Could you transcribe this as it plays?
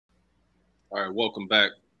All right, welcome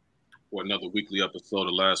back for another weekly episode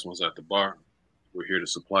of Last Ones at the Bar. We're here to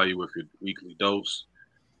supply you with your weekly dose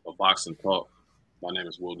of boxing talk. My name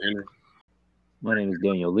is Will Henry. My name is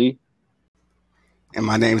Daniel Lee. And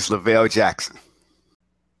my name is Lavelle Jackson.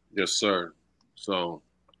 Yes, sir. So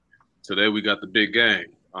today we got the big game.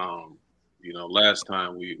 Last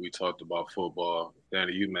time we talked about football,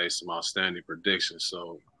 Danny, you made some outstanding predictions.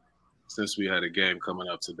 So since we had a game coming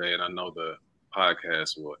up today, and I know the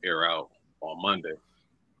podcast will air out on Monday,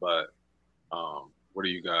 but what are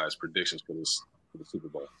you guys' predictions for the Super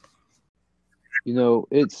Bowl?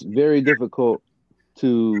 It's very difficult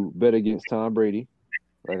to bet against Tom Brady,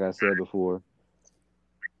 like I said before.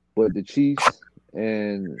 But the Chiefs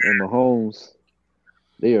and Mahomes,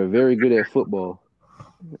 they are very good at football,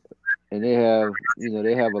 and they have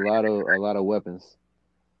a lot of weapons.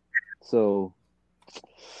 So,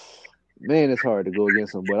 man, it's hard to go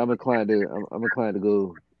against them. But I'm inclined to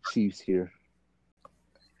go Chiefs here.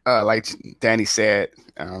 Like Danny said,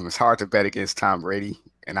 it's hard to bet against Tom Brady,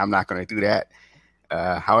 and I'm not going to do that.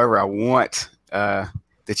 However, I want the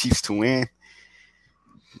Chiefs to win.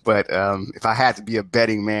 But if I had to be a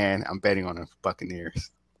betting man, I'm betting on the Buccaneers.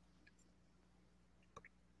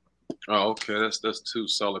 Oh, okay. That's two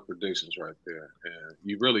solid predictions right there. And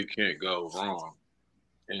you really can't go wrong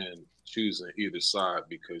in choosing either side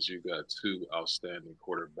because you got two outstanding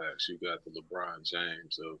quarterbacks. You got the LeBron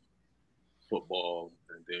James of football,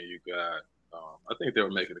 and then you got I think they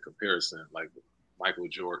were making a comparison like Michael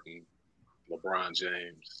Jordan, LeBron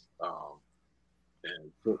James,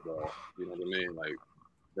 and football. You know what I mean? Like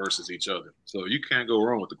versus each other. So you can't go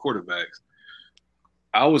wrong with the quarterbacks.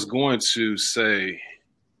 I was going to say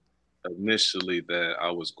initially that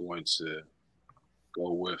I was going to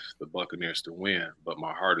go with the Buccaneers to win, but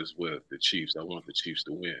my heart is with the Chiefs. I want the Chiefs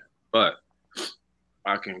to win. But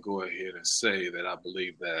I can go ahead and say that I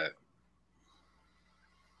believe that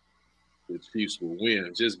the Chiefs will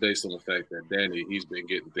win just based on the fact that Danny, he's been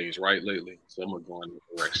getting things right lately. So I'm going to go in the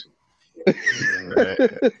direction.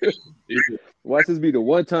 Watch this be the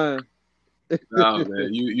one time. No,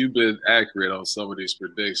 man, you've been accurate on some of these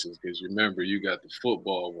predictions because remember you got the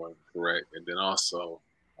football one correct, and then also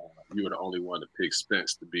you were the only one to pick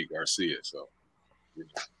Spence to beat Garcia. So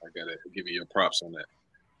I gotta give you your props on that.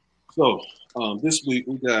 So this week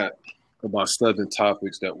we got about 7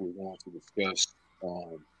 topics that we're going to discuss.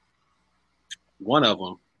 One of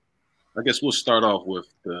them, I guess we'll start off with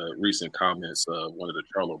the recent comments of one of the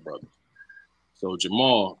Charlo brothers. So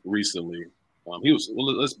Jamal recently,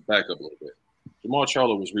 let's back up a little bit. Jamal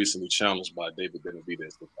Charlo was recently challenged by David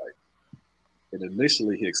Benavidez to fight. And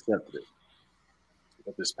initially he accepted it.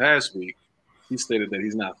 But this past week, he stated that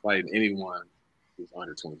he's not fighting anyone who's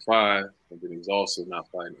under 25, and then he's also not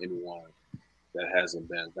fighting anyone that hasn't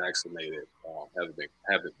been vaccinated, haven't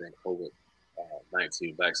been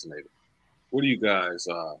COVID-19 vaccinated. What are you guys'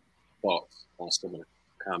 thoughts on some of the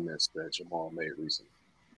comments that Jamal made recently?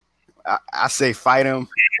 I say fight him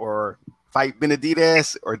or fight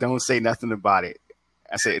Benavidez or don't say nothing about it.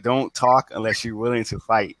 I say don't talk unless you're willing to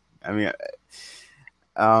fight. I mean,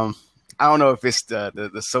 I don't know if it's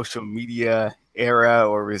the social media era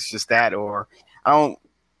or it's just that, or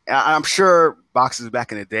I'm sure boxers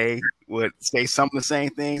back in the day would say some of the same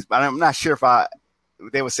things, but I'm not sure if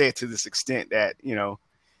they would say it to this extent that,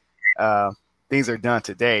 things are done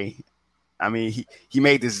today. I mean, he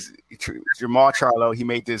made this Jamal Charlo. He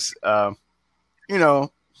made this,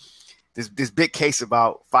 this big case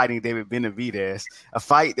about fighting David Benavidez, a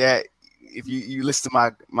fight that if you listen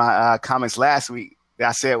to my comments last week, that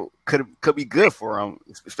I said could be good for him,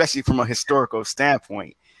 especially from a historical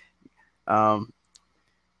standpoint. And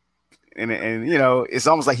it's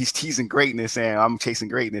almost like he's teasing greatness, saying I'm chasing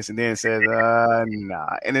greatness, and then says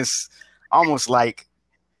nah, and it's almost like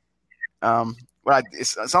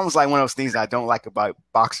it's almost like one of those things that I don't like about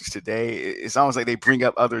boxers today. It's almost like they bring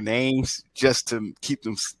up other names just to keep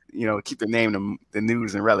them, keep their name in the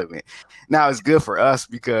news and relevant. Now it's good for us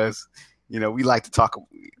because, we like to talk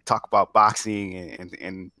about boxing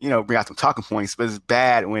and bring out some talking points, but it's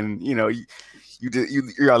bad when,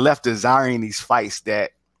 you're left desiring these fights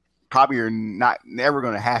that probably are never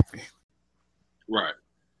going to happen. Right.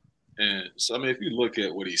 And so, if you look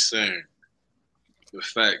at what he's saying, the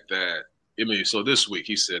fact that, so this week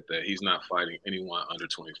he said that he's not fighting anyone under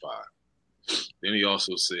 25. Then he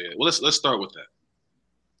also said, well, let's start with that.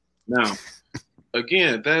 Now,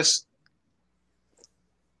 again, that's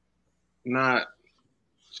not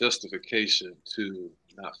justification to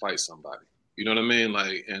not fight somebody. You know what I mean?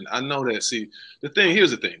 Like, and I know that,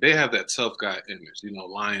 here's the thing. They have that tough guy image,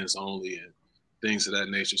 lions only and things of that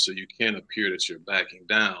nature. So you can't appear that you're backing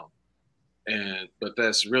down. But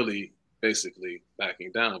that's really basically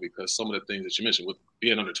backing down because some of the things that you mentioned with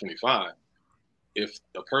being under 25, if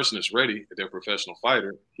a person is ready, if they're a professional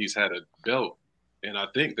fighter, he's had a belt. And I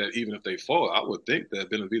think that even if they fall, I would think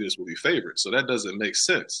that Benavidez will be favored. So that doesn't make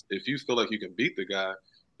sense. If you feel like you can beat the guy,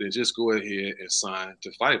 then just go ahead and sign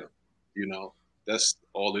to fight him. You know, that's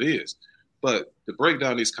all it is. But to break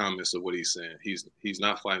down these comments of what he's saying, he's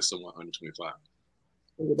not fighting someone under 25.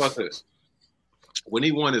 Think about this. When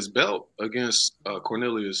he won his belt against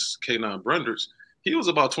Cornelius K9 Brundage, he was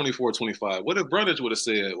about 24, 25. What if Brundage would have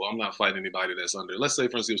said, well, I'm not fighting anybody that's under, let's say,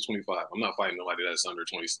 for instance, he was 25. I'm not fighting nobody that's under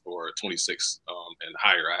 20 or 26 and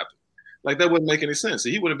higher after. Like, that wouldn't make any sense.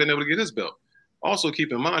 He wouldn't have been able to get his belt. Also,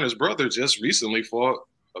 keep in mind, his brother just recently fought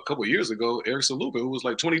a couple of years ago, Erickson Lubin, who was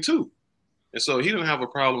like 22. And so he didn't have a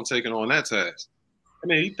problem taking on that task. I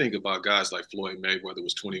mean, you think about guys like Floyd Mayweather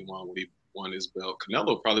was 21 when he won his belt.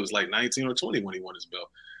 Canelo probably was like 19 or 20 when he won his belt.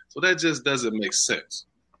 So that just doesn't make sense.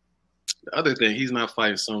 The other thing, he's not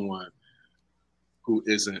fighting someone who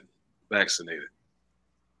isn't vaccinated.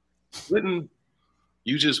 Wouldn't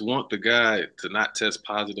you just want the guy to not test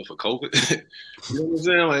positive for COVID? You know what I'm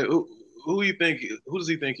saying? Like, who does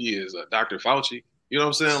he think he is? Dr. Fauci? You know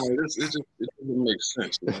what I'm saying? Like, it doesn't make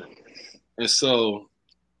sense, man. And so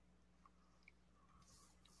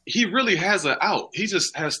he really has an out. He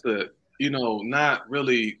just has to, not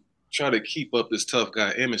really try to keep up this tough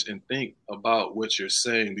guy image and think about what you're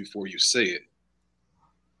saying before you say it.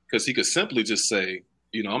 Because he could simply just say,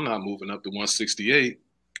 I'm not moving up to 168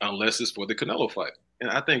 unless it's for the Canelo fight. And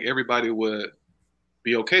I think everybody would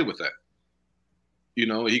be okay with that.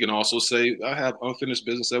 He can also say, I have unfinished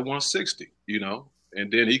business at 160,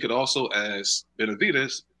 And then he could also ask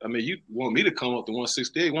Benavidez, I mean, you want me to come up to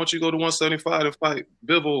 168, why don't you go to 175 to fight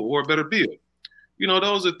Bivol or Beterbiev?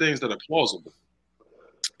 Those are things that are plausible.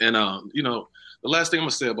 And, the last thing I'm going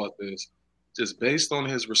to say about this, just based on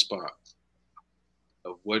his response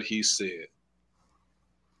of what he said,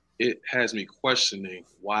 it has me questioning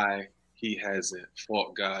why he hasn't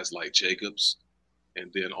fought guys like Jacobs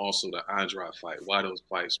and then also the Andrade fight, why those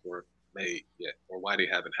fights weren't made yet or why they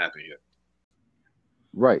haven't happened yet.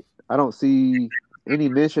 Right. I don't see any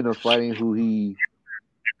mention of fighting who he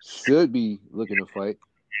should be looking to fight.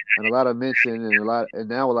 And a lot of mention and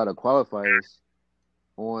now a lot of qualifiers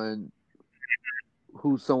on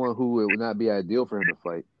who's someone who it would not be ideal for him to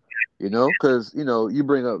fight. Because, you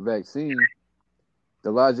bring up vaccine,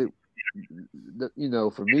 the logic,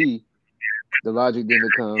 for me, the logic then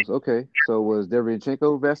becomes, okay, so was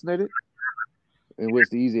Derevyanchenko vaccinated? In which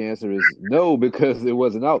the easy answer is no, because it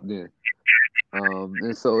wasn't out then.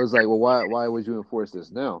 And so it's like, well, why would you enforce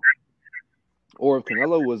this now? Or if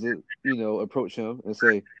Canelo was approach him and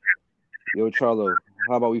say, yo, Charlo,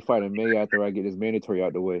 how about we fight in May after I get this mandatory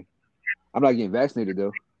out the way? I'm not getting vaccinated,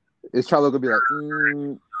 though. Is Charlo going to be like,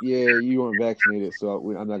 yeah, you weren't vaccinated, so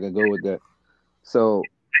I'm not going to go with that. So,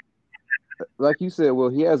 like you said, well,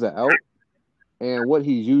 he has an out, and what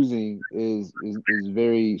he's using is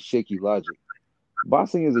very shaky logic.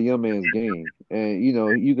 Boxing is a young man's game, and,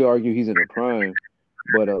 you could argue he's in a prime,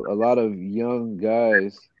 but a lot of young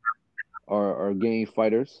guys are game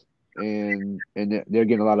fighters, and they're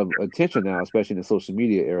getting a lot of attention now, especially in the social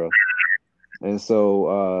media era. And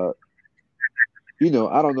so,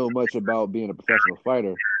 I don't know much about being a professional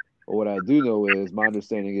fighter, but what I do know is my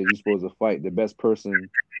understanding is you're supposed to fight the best person.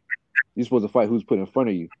 You're supposed to fight who's put in front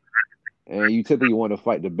of you. And you typically want to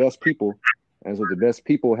fight the best people. And so the best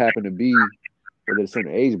people happen to be within a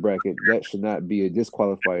certain age bracket. That should not be a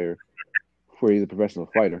disqualifier for a professional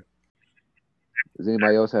fighter. Does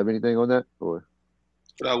anybody else have anything on that? Or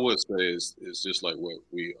what I would say is just like what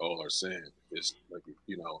we all are saying. It's like,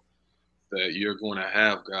 that you're going to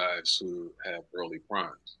have guys who have early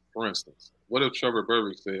primes. For instance, what if Trevor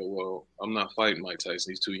Berbick said, well, I'm not fighting Mike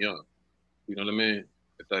Tyson. He's too young. You know what I mean?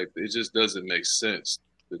 It just doesn't make sense.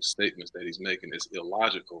 The statements that he's making is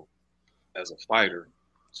illogical as a fighter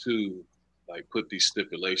to put these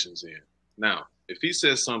stipulations in. Now, if he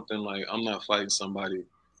says something like, I'm not fighting somebody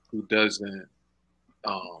who doesn't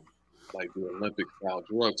do Olympic style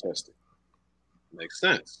drug testing, makes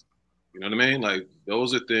sense. You know what I mean?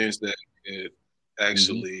 Those are things that it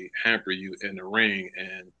actually hamper you in the ring,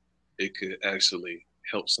 and it could actually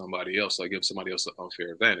help somebody else, give somebody else an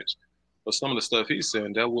unfair advantage. But some of the stuff he's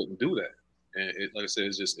saying, that wouldn't do that. And it, like I said,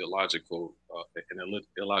 it's just illogical, an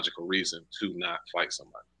illogical reason to not fight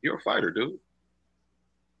somebody. You're a fighter, dude.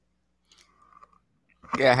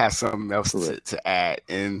 Yeah, I have something else to add.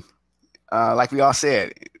 And like we all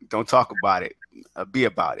said, don't talk about it, be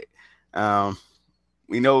about it.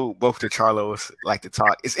 We know both the Charlos like to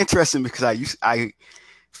talk. It's interesting because I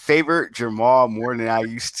favored Jermall more than I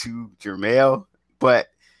used to Jermell, but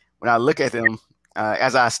when I look at them,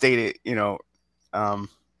 as I stated,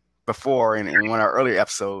 before in one of our earlier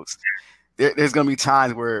episodes, there's going to be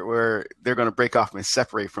times where they're going to break off and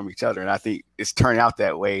separate from each other. And I think it's turned out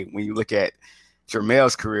that way when you look at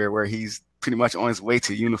Jermel's career, where he's pretty much on his way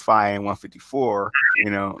to unifying 154,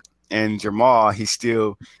 and Jamal, he's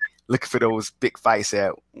still looking for those big fights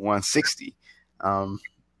at 160.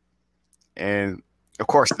 And of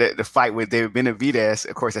course, the fight with David Benavidez,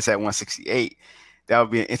 of course, that's at 168. That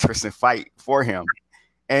would be an interesting fight for him.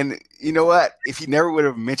 And you know what? If he never would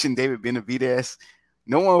have mentioned David Benavidez,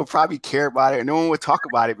 no one would probably care about it. No one would talk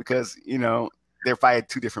about it because, they're fighting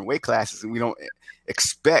two different weight classes, and we don't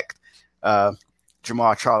expect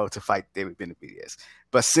Jamal Charlo to fight David Benavidez.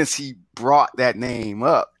 But since he brought that name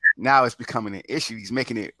up, now it's becoming an issue. He's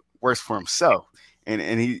making it worse for himself.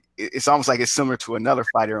 And it's almost like it's similar to another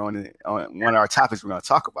fighter on one of our topics we're going to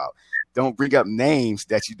talk about. Don't bring up names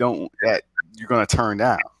that you're going to turn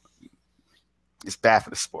down. It's bad for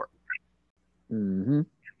the sport. Mm-hmm.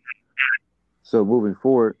 So moving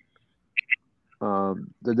forward, the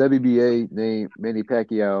WBA named Manny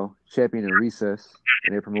Pacquiao champion in recess,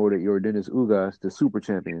 and they promoted Yordenis Ugas to super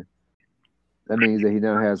champion. That means that he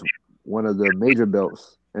now has one of the major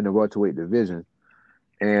belts in the welterweight division.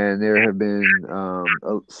 And there have been a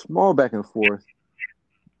small back and forth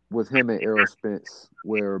with him and Errol Spence,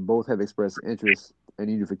 where both have expressed interest in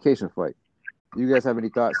a unification fight. Do you guys have any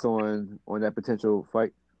thoughts on that potential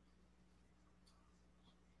fight?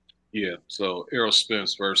 Yeah, so Errol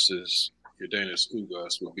Spence versus Yordenis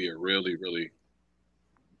Ugas would be a really, really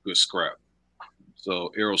good scrap.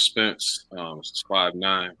 So Errol Spence is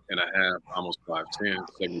 5'9" and a half, almost 5'10",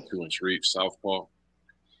 72-inch reach, southpaw.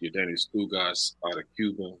 Yordenis Ugas out of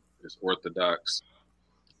Cuba is orthodox,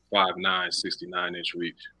 5'9", 69-inch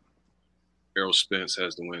reach. Errol Spence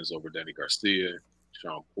has the wins over Danny Garcia,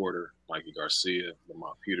 Sean Porter, Mikey Garcia,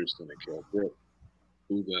 Lamont Peterson, and Kell Brook.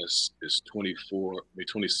 Ugas is 26, 4,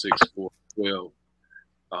 12.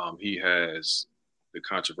 He has the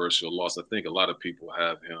controversial loss. I think a lot of people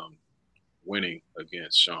have him winning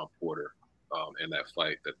against Sean Porter in that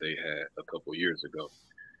fight that they had a couple years ago.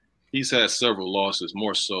 He's had several losses,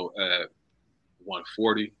 more so at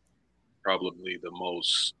 140. Probably the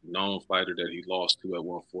most known fighter that he lost to at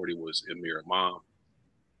 140 was Amir Imam.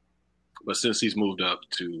 But since he's moved up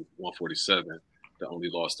to 147, the only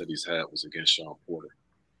loss that he's had was against Sean Porter.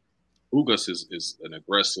 Ugas is an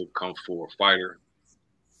aggressive, come-forward fighter.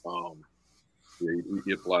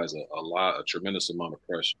 He applies a tremendous amount of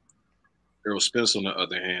pressure. Errol Spence, on the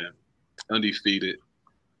other hand, undefeated,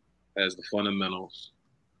 has the fundamentals,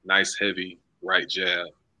 nice heavy right jab,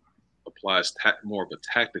 applies more of a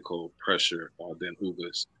tactical pressure than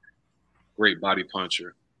Ugas. Great body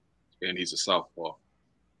puncher, and he's a southpaw.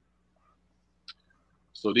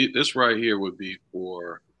 So this right here would be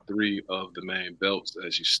for 3 of the main belts,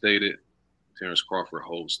 as you stated. Terrence Crawford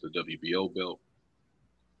holds the WBO belt.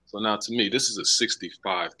 So now, to me, this is a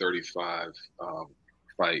 65-35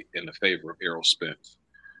 fight in the favor of Errol Spence.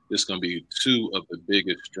 This is going to be 2 of the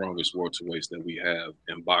biggest, strongest welterweights that we have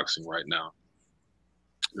in boxing right now.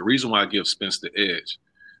 The reason why I give Spence the edge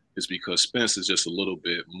is because Spence is just a little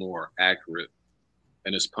bit more accurate,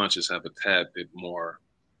 and his punches have a tad bit more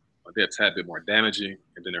damaging,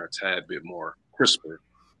 and then they're a tad bit more crisper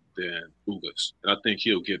than Ugas. And I think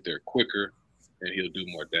he'll get there quicker, and he'll do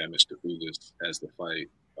more damage to Ugas as the fight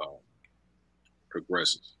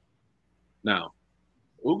progresses. Now,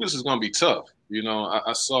 Ugas is going to be tough.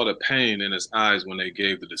 I saw the pain in his eyes when they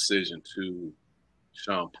gave the decision to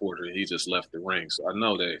Sean Porter, and he just left the ring. So I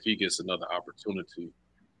know that if he gets another opportunity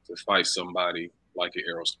to fight somebody like an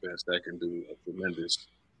Errol Spence, that can do a tremendous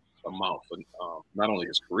amount for not only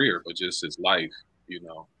his career, but just his life,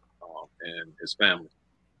 and his family.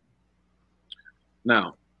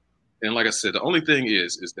 Now, and like I said, the only thing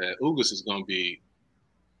is that Ugas is going to be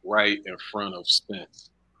right in front of Spence.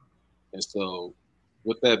 And so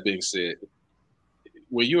with that being said,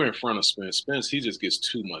 when you're in front of Spence, he just gets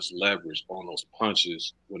too much leverage on those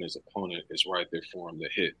punches when his opponent is right there for him to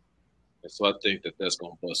hit. And so I think that that's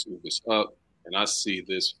going to bust Ugas up. And I see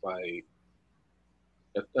this fight,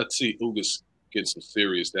 I see Ugas getting some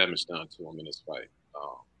serious damage done to him in this fight,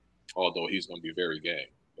 although he's going to be very game.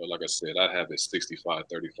 But like I said, I have it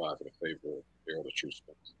 65-35 in the favor of Errol the True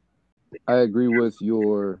Spence. I agree with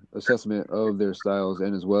your assessment of their styles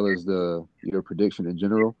and as well as your prediction in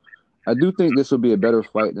general. I do think this will be a better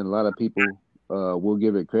fight than a lot of people will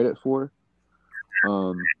give it credit for.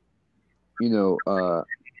 Ugas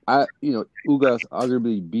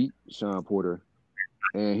arguably beat Sean Porter,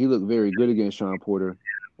 and he looked very good against Sean Porter.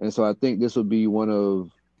 And so I think this will be one of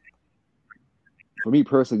for me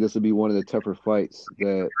personally, this would be one of the tougher fights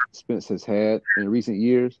that Spence has had in recent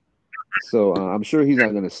years. So I'm sure he's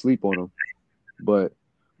not going to sleep on him, but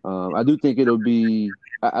I do think it'll be.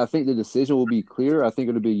 I think the decision will be clear. I think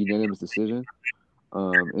it'll be a unanimous decision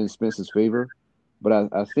in Spence's favor, but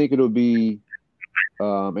I think it'll be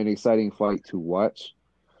an exciting fight to watch.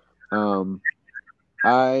 I'm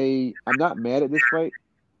not mad at this fight.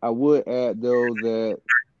 I would add though that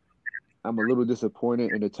I'm a little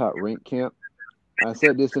disappointed in the Top Rank camp. I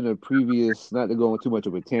said this in a previous, not to go on too much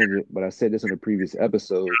of a tangent, but I said this in a previous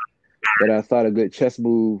episode that I thought a good chess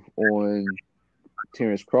move on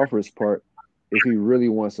Terrence Crawford's part, if he really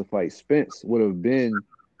wants to fight Spence, would have been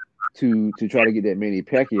to try to get that Manny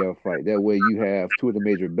Pacquiao fight. That way you have two of the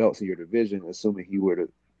major belts in your division, assuming he were to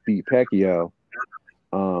beat Pacquiao.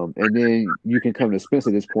 And then you can come to Spence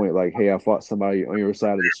at this point like, hey, I fought somebody on your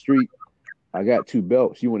side of the street. I got two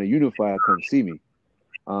belts. You want to unify, come see me.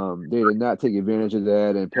 They did not take advantage of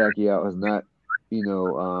that, and Pacquiao has not,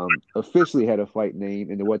 officially had a fight name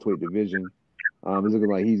in the welterweight division. It's looking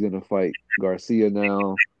like he's going to fight Garcia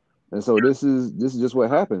now, and so this is just what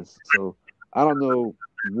happens. So I don't know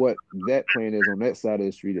what that plan is on that side of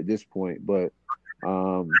the street at this point, but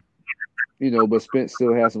but Spence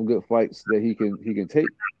still has some good fights that he can take,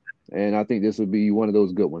 and I think this would be one of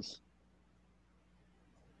those good ones.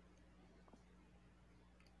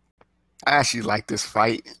 I actually like this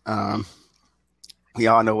fight. We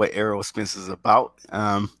all know what Errol Spence is about.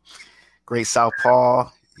 Great southpaw.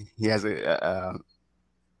 He has a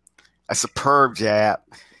superb jab,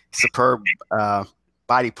 superb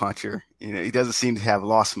body puncher. He doesn't seem to have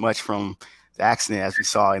lost much from the accident as we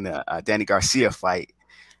saw in the Danny Garcia fight.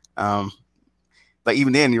 But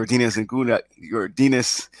even then, Yordenis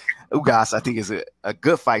Ugas, I think, is a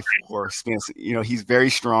good fight for Spence. He's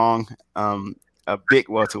very strong, a big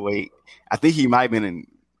welterweight. I think he might have been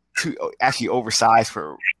actually oversized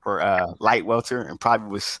for light welter and probably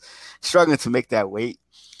was struggling to make that weight.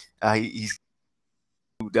 He's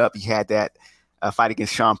moved up. He had that fight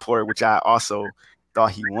against Sean Porter, which I also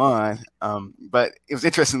thought he won. But it was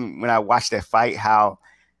interesting when I watched that fight how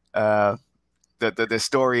the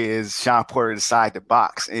story is Sean Porter decided to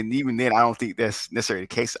box. And even then, I don't think that's necessarily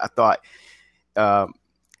the case. I thought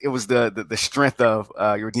it was the strength of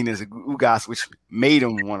Yordenis Ugas, which made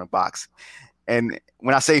him want to box. And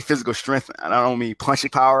when I say physical strength, I don't mean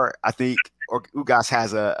punching power. I think Ugas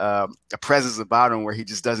has a presence about him where he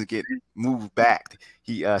just doesn't get moved back.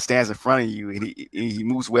 He stands in front of you and he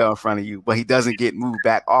moves well in front of you, but he doesn't get moved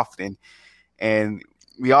back often. And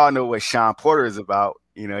we all know what Sean Porter is about.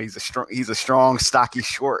 He's a strong, stocky,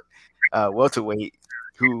 short welterweight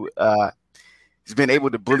who has been able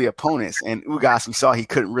to bully opponents. And Ugas, we saw he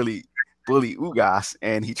couldn't really bully Ugas,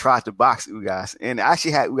 and he tried to box Ugas, and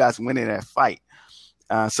actually had Ugas winning that fight.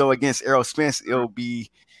 So against Errol Spence, it'll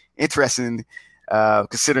be interesting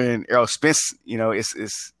considering Errol Spence,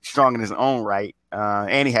 is strong in his own right,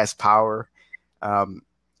 and he has power, and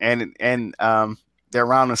they're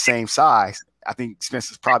around the same size. I think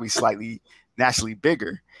Spence is probably slightly naturally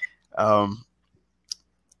bigger.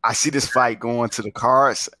 I see this fight going to the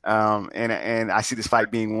cards, and I see this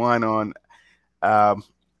fight being won on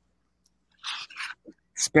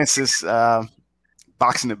Spence's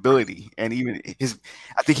boxing ability, and even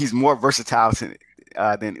I think he's more versatile than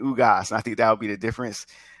Ugas, and I think that would be the difference.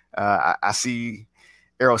 I see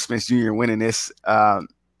Errol Spence Jr. winning this, not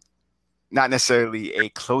necessarily a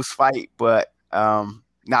close fight, but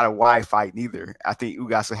not a wide fight neither. I think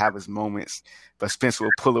Ugas will have his moments, but Spence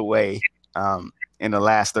will pull away in the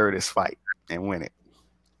last third of this fight and win it.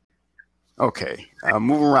 Okay,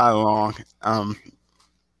 moving right along.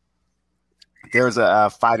 There's a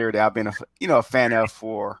fighter that I've been a fan of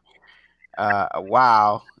for a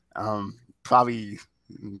while, probably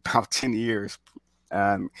about 10 years.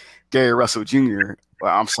 Gary Russell Jr.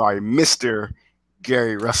 Well, I'm sorry, Mr.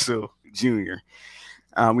 Gary Russell Jr.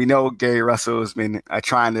 We know Gary Russell has been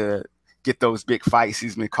trying to get those big fights.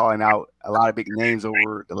 He's been calling out a lot of big names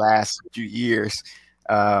over the last few years,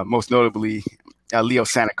 most notably Leo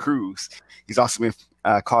Santa Cruz. He's also been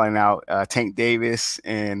calling out Tank Davis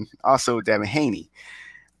and also Devin Haney.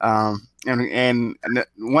 And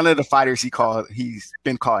one of the fighters he's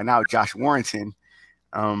been calling out, Josh Warrington.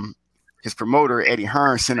 His promoter, Eddie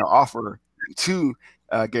Hearn, sent an offer to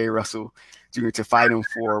Gary Russell Jr. to fight him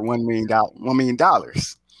for $1 million.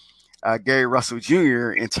 Gary Russell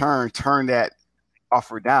Jr. in turn turned that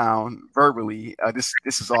offer down verbally. This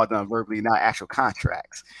is all done verbally, not actual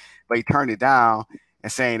contracts. But he turned it down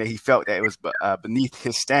and saying that he felt that it was beneath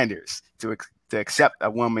his standards to accept a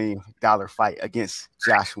 $1 million fight against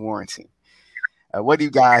Josh Warrington. What do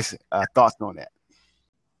you guys thoughts on that?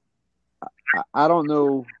 I don't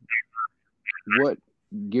know what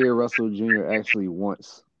Gary Russell Jr. actually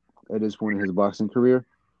wants at this point in his boxing career.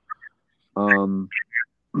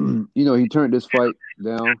 He turned this fight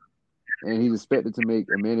down, and he's expected to make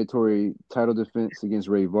a mandatory title defense against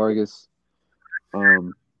Ray Vargas.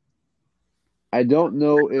 I don't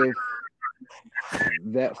know if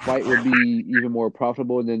that fight would be even more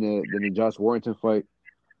profitable than the Josh Warrington fight.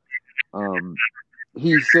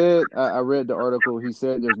 He said, I read the article. He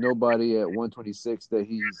said there's nobody at 126 that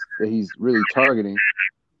he's really targeting,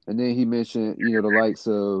 and then he mentioned the likes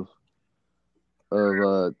of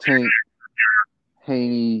Tank,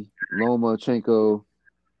 Haney, Lomachenko,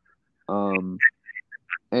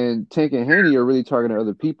 and Tank and Haney are really targeting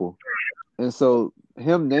other people, and so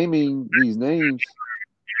him naming these names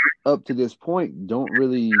up to this point don't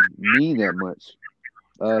really mean that much.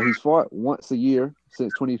 He's fought once a year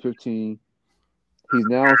since 2015. He's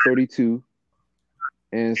now 32.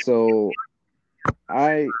 And so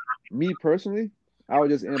me personally, I would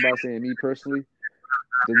just end by saying me personally,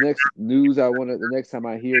 the next time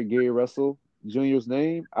I hear Gary Russell Jr.'s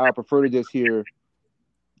name, I prefer to just hear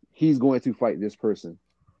he's going to fight this person.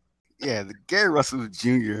 Yeah, the Gary Russell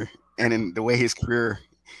Jr. and in the way his career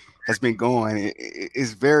has been going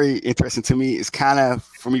is very interesting to me. It's kind of,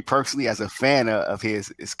 for me personally, as a fan of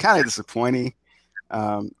his, it's kind of disappointing.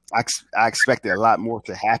 I expected a lot more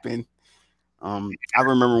to happen. I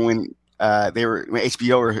remember when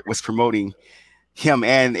HBO was promoting him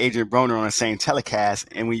and Adrian Broner on the same telecast,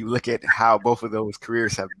 and when you look at how both of those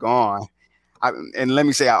careers have gone, and let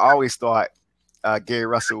me say, I always thought Gary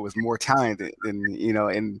Russell was more talented than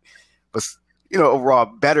and was overall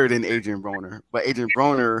better than Adrian Broner. But Adrian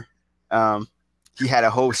Broner, he had a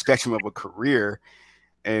whole spectrum of a career,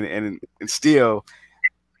 and still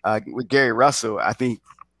with Gary Russell, I think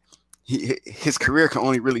his career can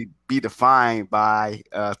only really be defined by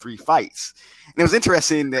 3 fights. And it was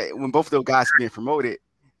interesting that when both of those guys were being promoted,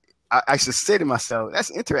 I should say to myself,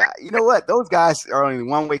 that's interesting. You know what? Those guys are only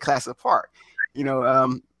one weight class apart.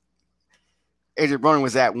 Adrian Broner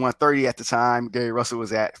was at 130 at the time. Gary Russell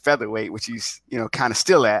was at featherweight, which he's, kind of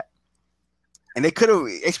still at. And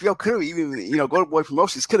HBO could have even, Golden Boy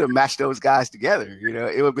Promotions could have matched those guys together.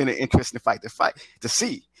 It would have been an interesting fight to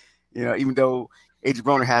see. Even though Adrian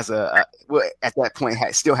Broner has at that point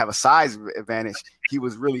still have a size advantage, he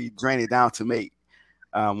was really draining down to make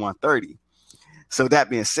 130. So that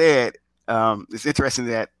being said, it's interesting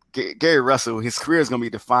that Gary Russell, his career is going to be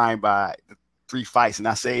defined by the 3 fights. And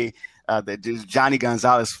I say the Johnny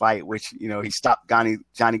Gonzalez fight, which, he stopped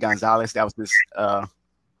Johnny Gonzalez. That was this,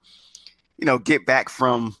 get back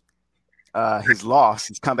from his loss.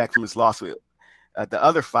 He's come back from his loss with the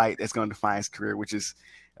other fight that's going to define his career, which is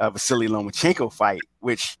Vasily Lomachenko fight,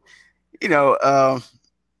 which, even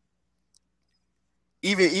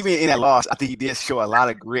in that loss, I think he did show a lot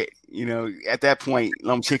of grit. At that point,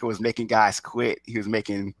 Lomachenko was making guys quit. He was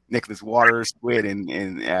making Nicholas Waters quit and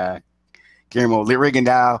Guillermo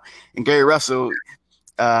Rigondeaux. And Gary Russell,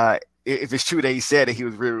 if it's true that he said that he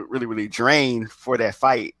was really, really, really drained for that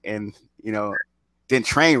fight and, didn't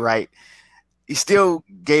train right, he still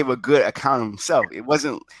gave a good account of himself. It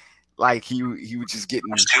wasn't like he was just getting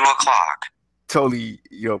 2:00 totally,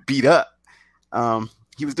 beat up.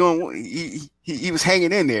 He was doing, he was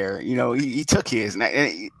hanging in there. He took his, and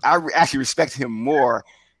I actually respected him more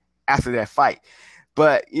after that fight.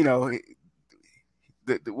 But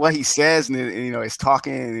what he says and his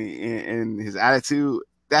talking and his attitude,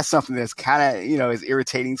 that's something that's kind of is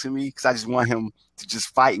irritating to me, because I just want him to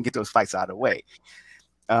just fight and get those fights out of the way.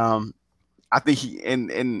 I think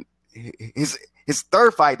his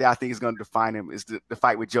third fight that I think is going to define him is the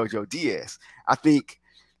fight with Jojo Diaz. I think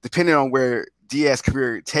depending on where Diaz's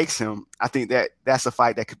career takes him, I think that's a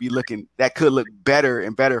fight that could look better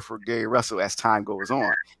and better for Gary Russell as time goes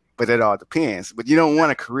on. But it all depends. But you don't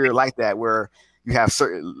want a career like that where you have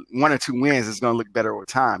certain 1 or 2 wins that's going to look better over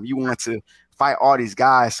time. You want to fight all these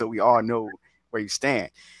guys so we all know where you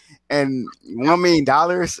stand. And $1 million,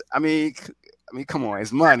 I mean, come on,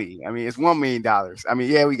 it's money. I mean, it's $1 million. I mean,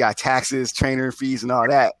 yeah, we got taxes, trainer fees, and all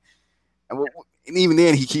that. And even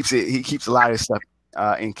then, he keeps a lot of this stuff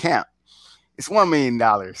in camp. It's $1 million.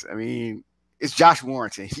 I mean, it's Josh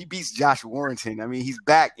Warrington. He beats Josh Warrington. I mean, he's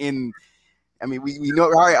back in. I mean, we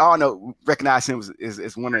all recognize him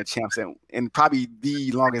as one of the champs and probably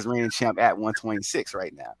the longest reigning champ at 126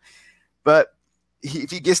 right now. But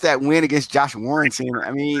if he gets that win against Josh Warrington,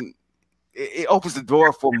 I mean, it opens the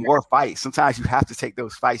door for more fights. Sometimes you have to take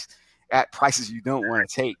those fights at prices you don't want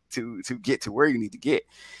to take to get to where you need to get.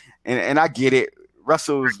 And I get it.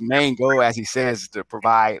 Russell's main goal, as he says, is to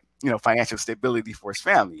provide, financial stability for his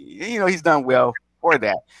family. He's done well for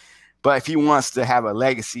that. But if he wants to have a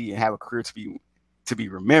legacy and have a career to be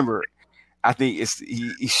remembered, I think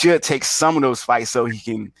he should take some of those fights so he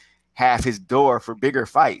can have his door for bigger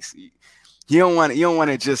fights. You don't want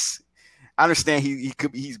to just. I understand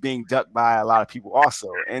he's being ducked by a lot of people also,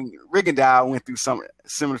 and Rigondeaux went through some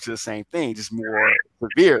similar to the same thing, just more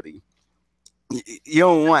severely. You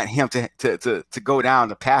don't want him to go down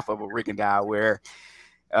the path of a Rigondeaux where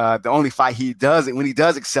the only fight when he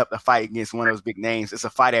does accept a fight against one of those big names, it's a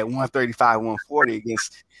fight at 135, 140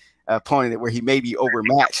 against an opponent where he may be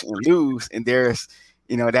overmatched and lose, and there's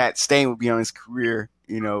that stain will be on his career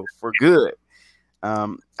for good.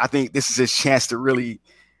 I think this is his chance to really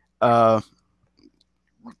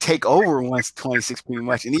take over 126 pretty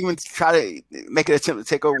much, and even try to make an attempt to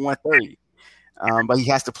take over 130. But he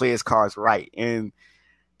has to play his cards right. And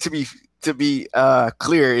to be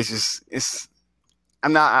clear,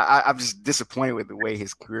 I'm just disappointed with the way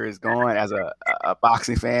his career is going as a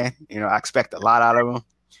boxing fan. I expect a lot out of him,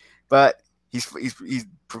 but he's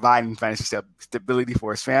providing financial stability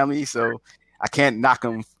for his family, so I can't knock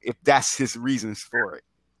him if that's his reasons for it.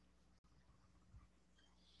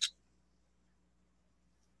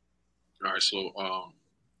 All right, so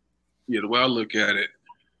the way I look at it,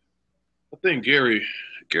 I think Gary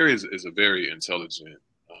is a very intelligent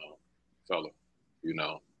fellow, and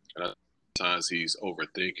at times he's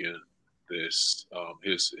overthinking this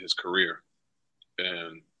his career,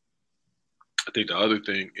 and I think the other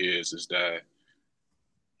thing is that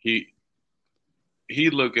he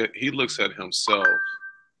looks at himself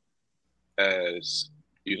as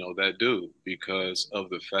that dude because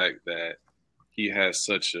of the fact that he has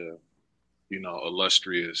such a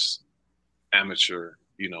illustrious amateur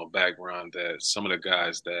background, that some of the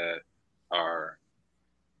guys that are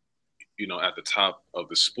at the top of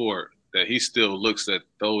the sport, that he still looks at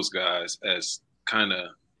those guys as kind of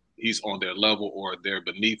he's on their level or they're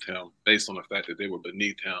beneath him based on the fact that they were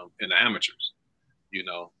beneath him in the amateurs,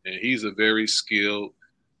 and he's a very skilled,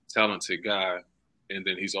 talented guy, and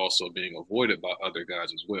then he's also being avoided by other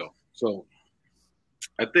guys as well. So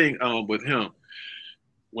I think with him,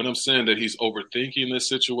 when I'm saying that he's overthinking this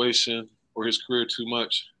situation or his career too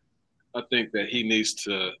much, I think that he needs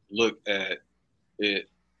to look at it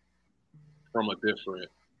from a different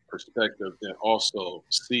perspective and also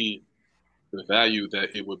see the value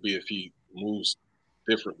that it would be if he moves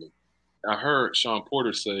differently. I heard Sean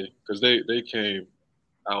Porter say, because they came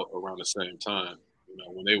out around the same time,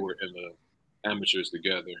 when they were in the amateurs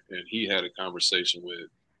together, and he had a conversation with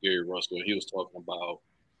Gary Russell, and he was talking about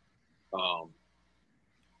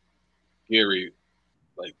Gary,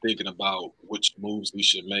 like, thinking about which moves he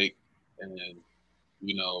should make. And,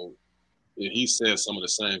 he said some of the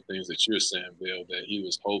same things that you're saying, Bill, that he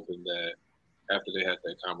was hoping that after they had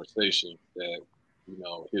that conversation that,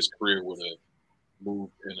 his career would have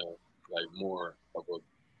moved in more of a,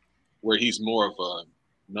 where he's more of a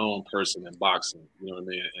known person in boxing, you know what I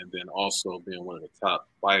mean? And then also being one of the top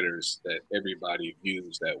fighters that everybody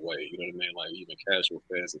views that way, you know what I mean? Like even casual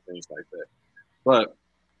fans and things like that. But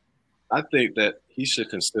I think that he should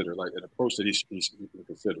consider, like, an approach that he should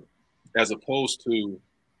consider, as opposed to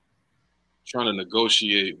trying to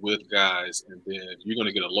negotiate with guys and then you're going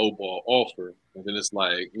to get a low ball offer. And then it's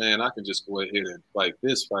like, man, I can just go ahead and fight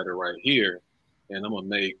this fighter right here, and I'm going to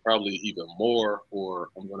make probably even more, or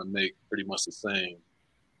I'm going to make pretty much the same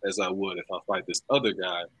as I would if I fight this other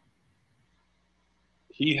guy.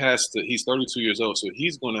 He's 32 years old, so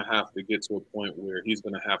he's going to have to get to a point where he's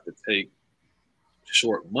going to have to take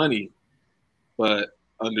short money, but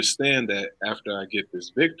understand that after I get this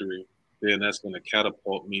victory, then that's going to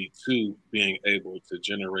catapult me to being able to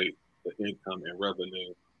generate the income and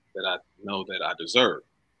revenue that I know that I deserve.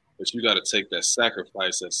 But you got to take that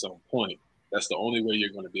sacrifice at some point. That's the only way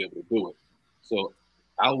you're going to be able to do it. So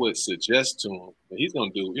I would suggest to him, and he's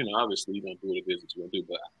going to do, obviously he's going to do what it is that you're going to do,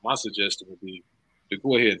 but my suggestion would be to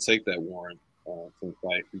go ahead and take that Warren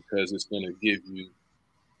fight, because it's going to give you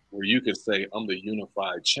where you can say, I'm the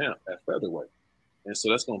unified champ at featherweight. And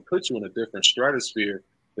so that's going to put you in a different stratosphere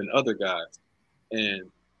than other guys.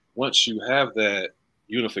 And once you have that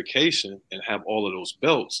unification and have all of those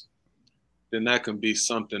belts, then that can be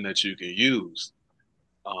something that you can use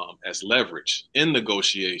as leverage in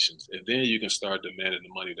negotiations. And then you can start demanding the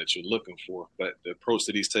money that you're looking for. But the approach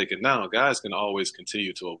that he's taking now, guys can always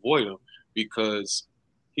continue to avoid him because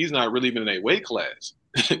he's not really even in a weight class.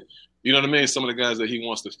 You know what I mean? Some of the guys that he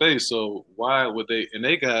wants to face. So why would they? And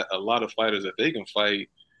they got a lot of fighters that they can fight,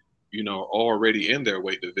 already in their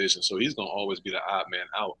weight division. So he's going to always be the odd man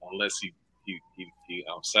out unless he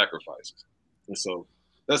sacrifices. And so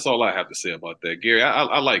that's all I have to say about that. Gary,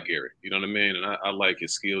 I like Gary. You know what I mean? And I like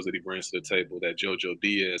his skills that he brings to the table. That JoJo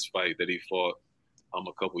Diaz fight that he fought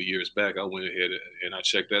a couple years back, I went ahead and I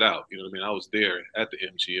checked that out. You know what I mean? I was there at the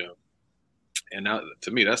MGM, and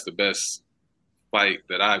to me, that's the best fight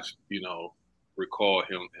that I've recall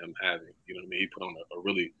him having. You know what I mean? He put on a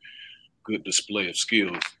really good display of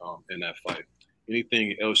skills in that fight.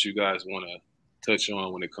 Anything else you guys want to touch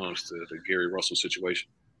on when it comes to the Gary Russell situation?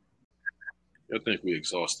 I think we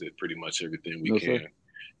exhausted pretty much everything we can. Sir.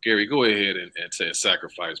 Gary, go ahead and say a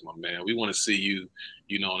sacrifice, my man. We want to see you,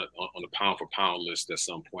 on the pound for pound list at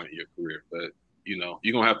some point in your career. But, you're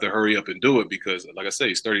going to have to hurry up and do it because, like I say,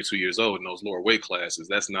 he's 32 years old in those lower weight classes.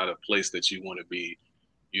 That's not a place that you want to be,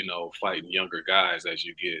 fighting younger guys as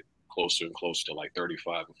you get closer and closer to like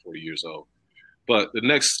 35 and 40 years old. But the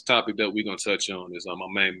next topic that we're going to touch on is my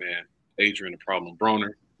main man, Adrian the Problem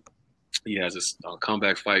Broner. He has this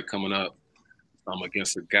comeback fight coming up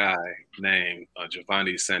against a guy named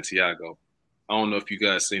Giovanni Santiago. I don't know if you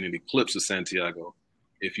guys seen any clips of Santiago.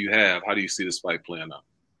 If you have, how do you see this fight playing out?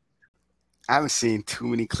 I haven't seen too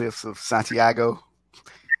many clips of Santiago,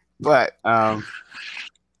 but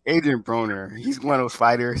Adrian Broner, he's one of those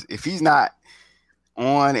fighters. If he's not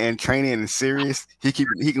on and training and serious, he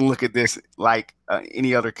can look at this like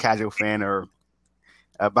any other casual fan or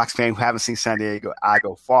a box fan who haven't seen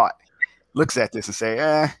Santiago fought. Looks at this and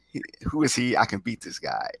say, who is he? I can beat this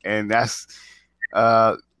guy. And that's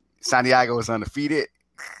Santiago is undefeated.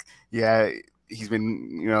 Yeah, he's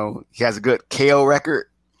been, he has a good KO record.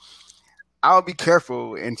 I would be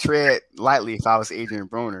careful and tread lightly if I was Adrian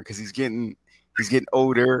Broner because he's getting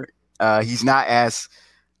older. He's not as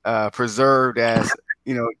preserved as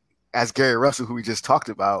as Gary Russell, who we just talked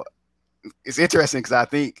about. It's interesting because I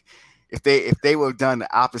think if they would have done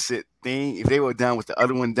the opposite thing, if they would have done what the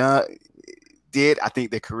other one did, I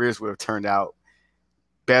think their careers would have turned out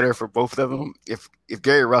better for both of them. If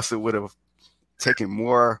Gary Russell would have taken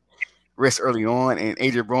more risk early on and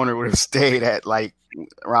Adrian Broner would have stayed at like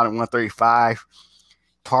around the 135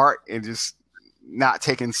 part and just not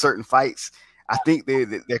taking certain fights, I think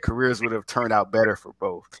their careers would have turned out better for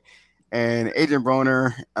both. And Adrian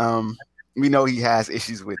Broner, we know he has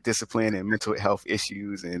issues with discipline and mental health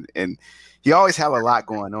issues, and he always have a lot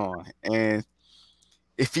going on. And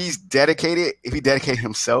if he dedicated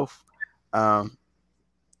himself,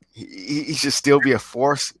 he should still be a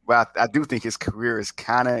force. But I do think his career is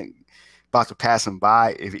kind of about to pass him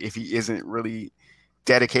by if he isn't really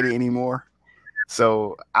dedicated anymore.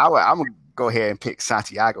 So I'm gonna go ahead and pick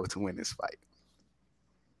Santiago to win this fight.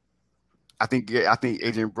 I think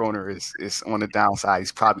Adrian Broner is on the downside.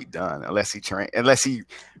 He's probably done unless he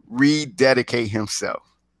rededicate himself.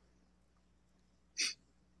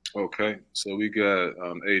 Okay, so we got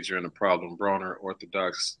Adrian the Problem Broner,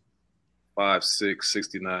 orthodox, 5'6",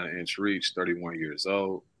 69-inch reach, 31 years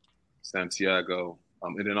old. Santiago,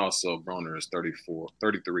 and then also Broner is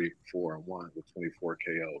 33, 4-1 with 24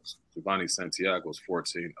 KOs. Giovanni Santiago is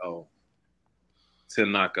 14-0, 10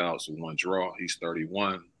 knockouts with 1 draw. He's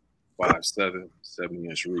 31, 5'7",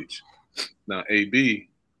 70-inch reach. Now AB,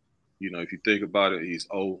 if you think about it, he's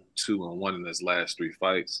 0-2-1 in his last 3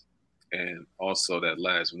 fights. And also that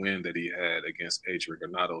last win that he had against Adrian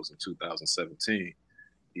Granados in 2017,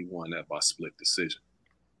 he won that by split decision.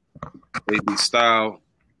 AB style,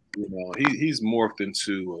 he's morphed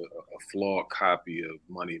into a flawed copy of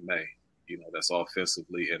Money May, that's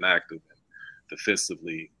offensively inactive and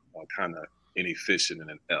defensively kind of inefficient and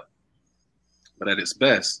inept. But at his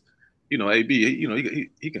best, AB,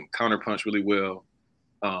 he can counterpunch really well.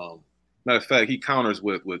 Matter of fact, he counters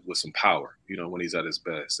with some power, when he's at his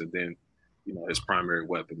best. And then, his primary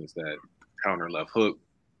weapon is that counter left hook.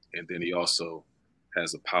 And then he also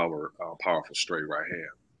has a powerful straight right hand.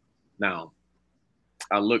 Now,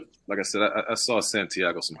 like I said, I saw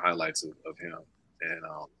Santiago some highlights of him. And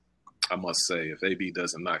I must say, if AB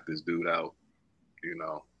doesn't knock this dude out,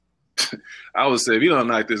 I would say if you don't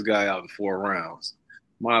knock this guy out in 4 rounds,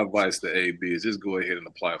 my advice to AB is just go ahead and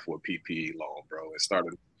apply for a PPE loan, bro, and start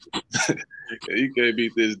you can't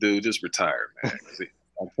beat this dude, just retire, man.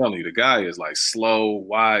 I'm telling you, the guy is like slow,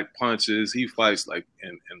 wide punches. He fights like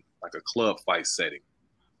in like a club fight setting,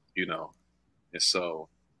 And so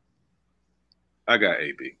I got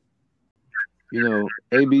AB.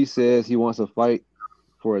 AB says he wants to fight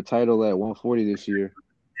for a title at 140 this year.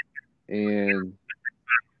 And,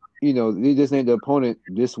 they just named the opponent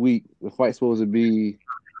this week. The fight's supposed to be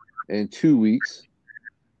in 2 weeks.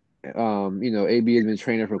 AB has been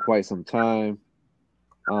training for quite some time.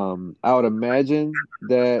 I would imagine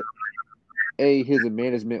that his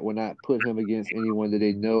management will not put him against anyone that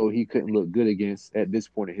they know he couldn't look good against at this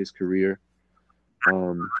point in his career.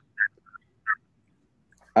 Um,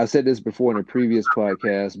 I said this before in a previous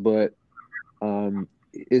podcast, but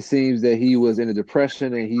it seems that he was in a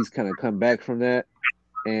depression and he's kind of come back from that.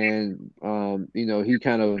 And he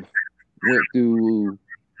kind of went through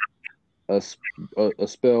a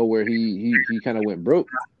spell where he kind of went broke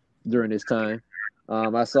during this time.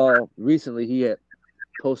 I saw recently he had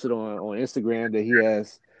posted on Instagram that he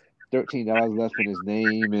has $13 left in his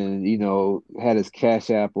name, and had his Cash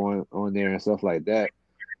App on there and stuff like that.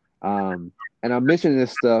 And I'm mentioning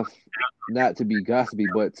this stuff not to be gossipy,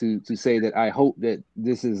 but to say that I hope that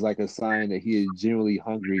this is like a sign that he is genuinely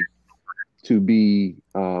hungry to be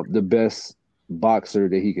the best boxer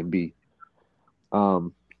that he can be.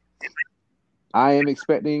 I am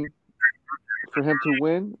expecting for him to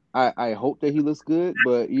win. I hope that he looks good,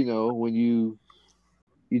 but when you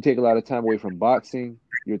take a lot of time away from boxing,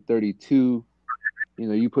 you're 32,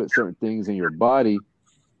 you put certain things in your body,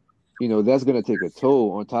 that's going to take a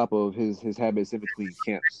toll on top of his habits in between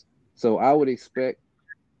camps. So I would expect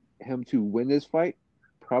him to win this fight,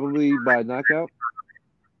 probably by knockout.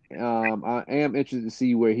 I am interested to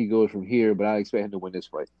see where he goes from here, but I expect him to win this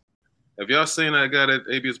fight. Have y'all seen that guy that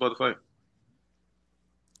AB is about to fight?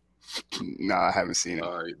 No, I haven't seen it.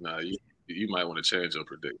 All right, you might want to change your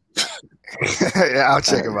prediction. Yeah, I'll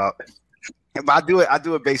check him out. But I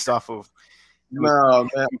do it based off of No,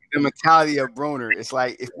 man. the mentality of Broner. It's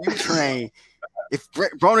like if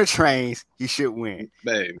Broner trains, he should win.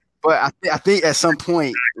 Babe. But I think at some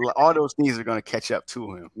point, all those things are going to catch up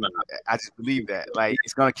to him. No. I just believe that. Like,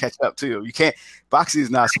 it's going to catch up to him. You can't – boxing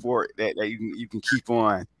is not a sport that you can keep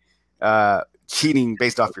on cheating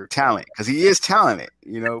based off your talent, because he is talented,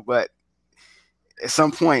 but at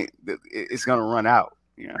some point, it's going to run out,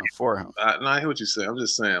 for him. I hear what you're saying. I'm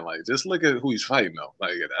just saying, like, just look at who he's fighting, though.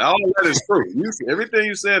 Like, all that is true. Everything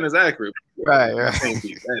you're saying is accurate. Right. You can't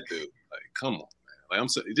beat that dude. Like, come on, man. Like, I'm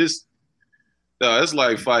saying, it's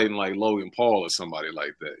like fighting like Logan Paul or somebody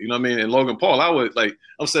like that. You know what I mean? And Logan Paul,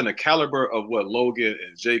 I'm saying the caliber of what Logan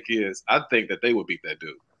and Jake is, I think that they would beat that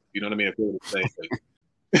dude. You know what I mean? If they were the same thing.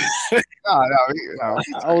 No.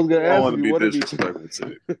 I was gonna ask want to you, be disrespectful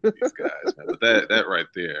to these guys, man. But that right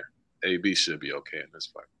there, AB should be okay in this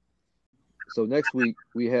fight. So next week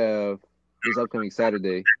we have this upcoming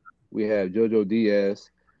Saturday, we have Jojo Diaz,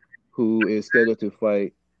 who is scheduled to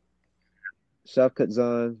fight Shavkat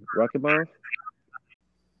Rakhimov.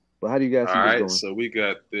 But how do you guys see this going? So we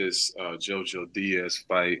got this Jojo Diaz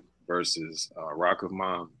fight versus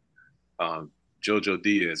Rakhimov. Jojo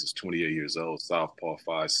Diaz is 28 years old, southpaw,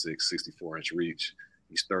 5'6", 64-inch reach.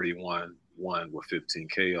 He's 31, won with 15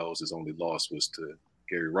 KOs. His only loss was to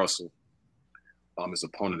Gary Russell. His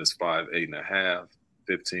opponent is 5'8.5",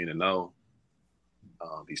 15-0.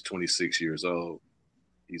 He's 26 years old.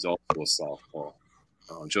 He's also a southpaw.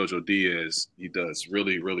 Jojo Diaz, he does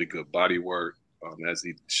really, really good body work, as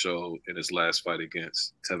he showed in his last fight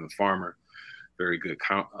against Tevin Farmer. Very good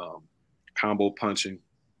combo punching.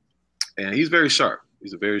 And he's very sharp.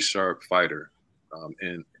 He's a very sharp fighter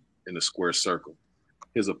in the square circle.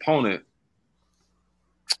 His opponent,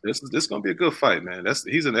 this is going to be a good fight, man.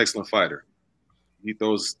 He's an excellent fighter. He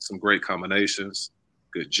throws some great combinations,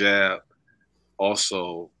 good jab,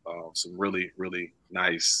 also some really, really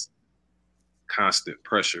nice constant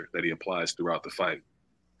pressure that he applies throughout the fight.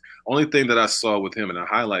 Only thing that I saw with him in the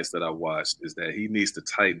highlights that I watched is that he needs to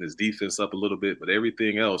tighten his defense up a little bit, but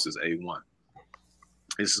everything else is A1.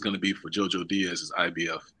 This is going to be for Jojo Diaz's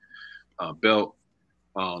IBF belt.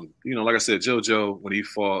 Like I said, Jojo, when he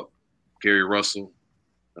fought Gary Russell,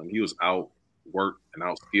 he was outworked and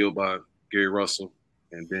outskilled by Gary Russell.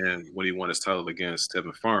 And then when he won his title against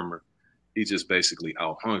Tevin Farmer, he just basically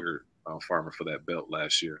out-hungered Farmer for that belt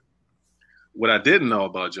last year. What I didn't know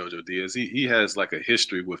about Jojo Diaz, he has like a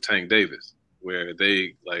history with Tank Davis, where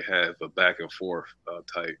they like have a back and forth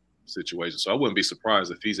type situation. So I wouldn't be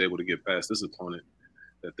surprised if he's able to get past this opponent,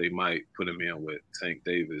 that they might put him in with Tank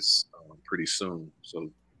Davis pretty soon.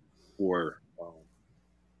 So for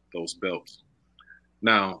those belts.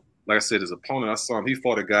 Now, like I said, his opponent, I saw him, he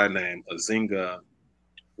fought a guy named Azinga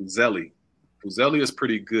Fuzeli. Fuzeli is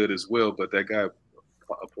pretty good as well, but that guy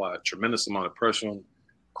applied a tremendous amount of pressure on him.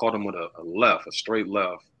 Caught him with a straight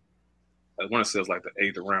left. I want to say it was like the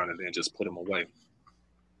 8th round, and then just put him away.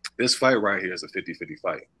 This fight right here is a 50-50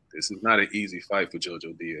 fight. This is not an easy fight for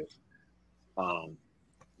Jojo Diaz.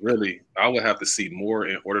 Really, I would have to see more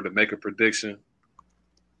in order to make a prediction.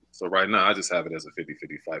 So right now, I just have it as a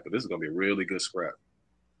 50-50 fight. But this is going to be a really good scrap.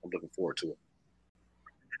 I'm looking forward to it.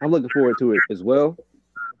 I'm looking forward to it as well.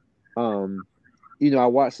 I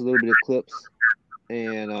watched a little bit of clips.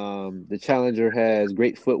 And the challenger has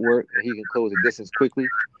great footwork, and he can close the distance quickly.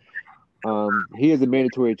 He is a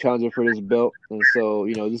mandatory challenger for this belt, and so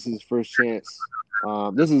this is his first chance.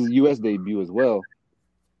 This is his U.S. debut as well,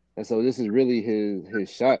 and so this is really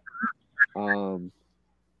his shot. Um,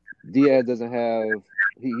 Diaz doesn't have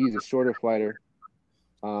he's a shorter fighter.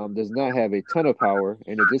 Does not have a ton of power,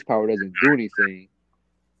 and if this power doesn't do anything,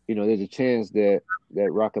 there's a chance that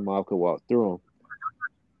Rakhimov could walk through him.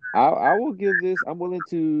 I will give this. I'm willing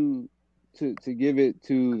to give it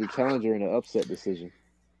to the challenger in an upset decision.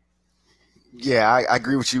 Yeah, I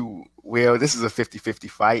agree with you, Will. This is a 50-50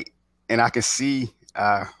 fight, and I can see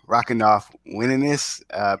Rakhimov winning this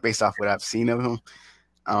based off what I've seen of him.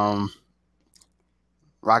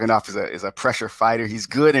 Rakhimov is a pressure fighter. He's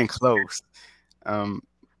good and close,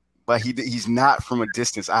 but he's not from a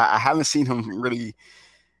distance. I haven't seen him really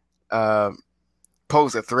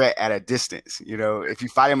pose a threat at a distance. If you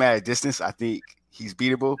fight him at a distance, I think he's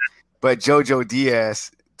beatable. But Jojo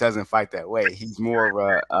Diaz doesn't fight that way. He's more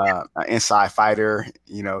of an inside fighter.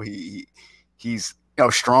 He's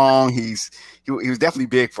strong. He was definitely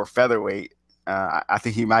big for featherweight. I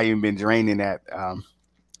think he might even been drained in that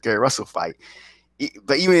Gary Russell fight.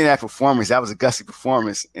 But even in that performance, that was a gutsy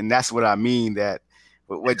performance, and that's what I mean. That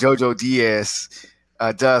what Jojo Diaz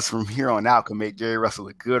does from here on out can make Gary Russell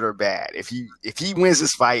look good or bad. If he wins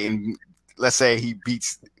this fight, and let's say he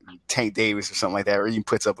beats Tank Davis or something like that, or even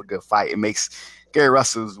puts up a good fight, it makes Gary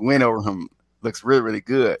Russell's win over him looks really, really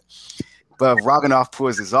good. But if Rakhimov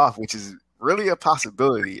pulls this off, which is really a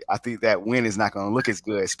possibility, I think that win is not going to look as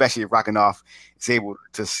good, especially if Rakhimov is able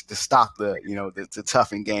to stop the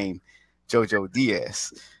tough and game Jojo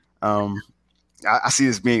Diaz. I see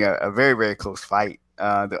this being a very, very close fight.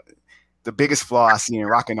 The biggest flaw I see in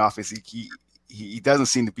Rakhimov is he doesn't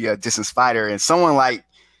seem to be a distance fighter, and someone like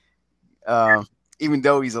even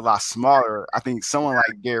though he's a lot smaller, I think someone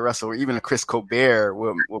like Gary Russell or even a Chris Colbert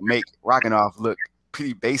will make Rakhimov look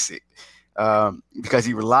pretty basic because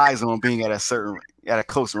he relies on being at a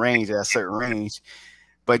close range, at a certain range.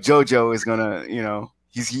 But Jojo is gonna,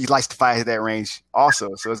 he likes to fight at that range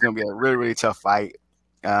also, so it's gonna be a really, really tough fight.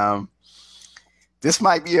 This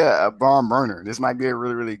might be a barn burner. This might be a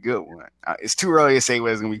really, really good one. It's too early to say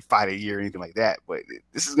whether it's gonna be fight of the year or anything like that, but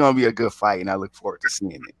this is gonna be a good fight, and I look forward to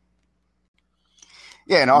seeing it.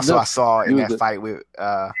 Yeah, and also I saw in that fight with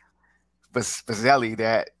Vazelli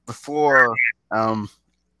that before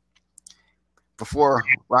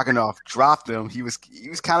Rakhimov dropped him, he was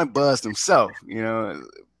kind of buzzed himself,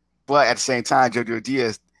 But at the same time, Jojo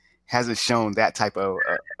Diaz hasn't shown that type of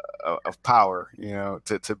power,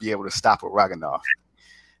 to be able to stop a Rakhimov.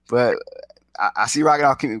 But I see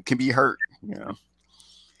Rakhimov can be hurt,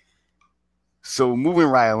 So moving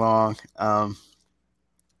right along,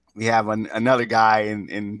 we have another guy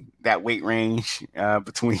in that weight range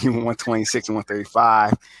between 126 and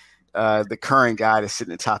 135. The current guy that's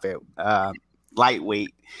sitting at the top at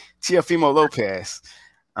lightweight, Teofimo Lopez.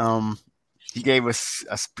 He gave us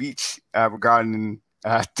a speech regarding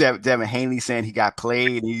Devin Haney, saying he got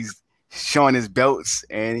played. He's showing his belts,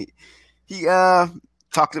 and he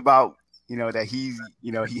talked about that he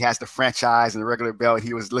has the franchise and the regular belt.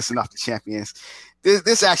 He was listing off the champions.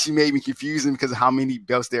 This actually made me confusing because of how many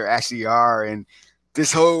belts there actually are, and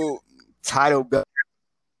this whole title belt,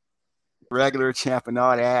 regular champ, and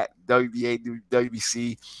all that WBA,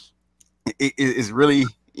 WBC, it is really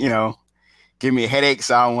give me a headache,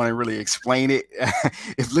 so I don't want to really explain it.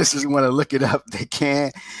 If listeners want to look it up, they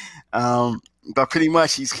can. But pretty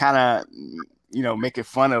much he's kind of, making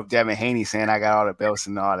fun of Devin Haney, saying I got all the belts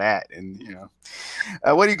and all that. And,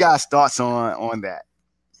 what are you guys' thoughts on that?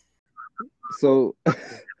 So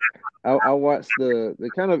I watched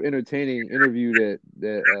the kind of entertaining interview that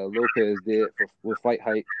Lopez did with Fight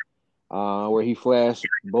Hype, where he flashed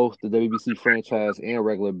both the WBC franchise and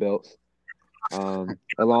regular belts.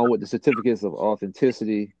 Along with the certificates of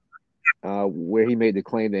authenticity, where he made the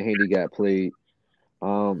claim that Haney got played.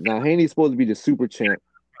 Now, Haney's supposed to be the super champ,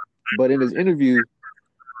 but in his interview,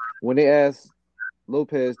 when they asked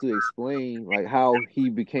Lopez to explain like how he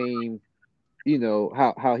became,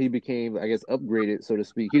 how he became, I guess, upgraded, so to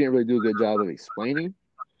speak, he didn't really do a good job of explaining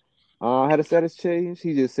how the status changed.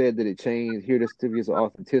 He just said that it changed. Here are the certificates of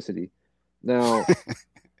authenticity. Now,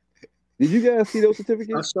 did you guys see those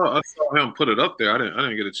certificates? I saw him put it up there. I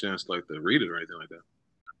didn't get a chance to read it or anything like that.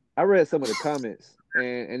 I read some of the comments,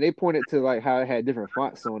 and they pointed to like how it had different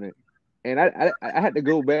fonts on it, and I had to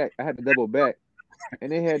go back. I had to double back,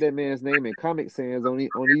 and they had that man's name in Comic Sans on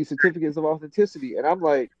these certificates of authenticity, and I'm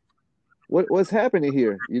like, what's happening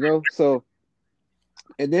here? So,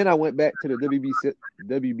 and then I went back to the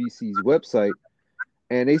WBC's website.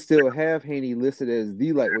 And they still have Haney listed as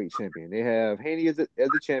the lightweight champion. They have Haney as a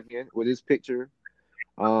champion with his picture.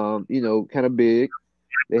 Kind of big.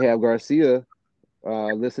 They have Garcia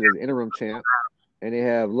listed as interim champ, and they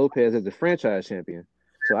have Lopez as the franchise champion.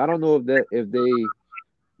 So I don't know if they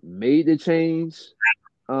made the change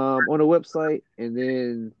on the website and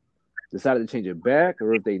then decided to change it back,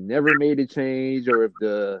 or if they never made a change, or if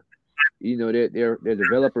their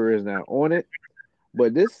developer is not on it.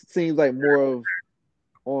 But this seems like more of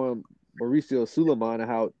on Mauricio Suleiman and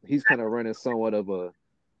how he's kind of running somewhat of a,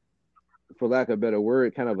 for lack of a better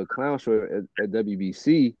word, kind of a clown show at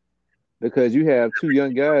WBC, because you have two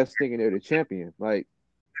young guys thinking they're the champion.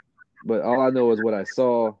 But all I know is what I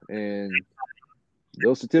saw, and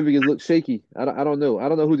those certificates look shaky. I don't know. I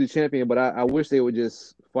don't know who's the champion, but I wish they would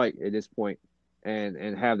just fight at this point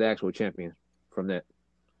and have the actual champion from that.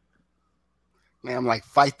 Man, I'm like,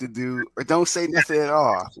 fight the dude or don't say nothing at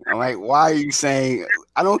all. I'm like, why are you saying?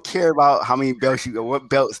 I don't care about how many belts you got, what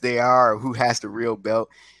belts they are, or who has the real belt.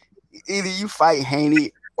 Either you fight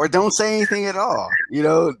Haney or don't say anything at all.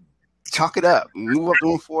 Chalk it up, move up to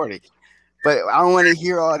 140. But I don't want to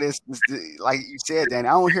hear all this, like you said, Dan.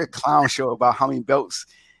 I don't want to hear a clown show about how many belts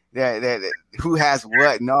that who has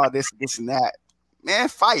what and all this and that. Man,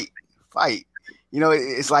 fight.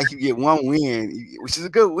 It's like you get one win, which is a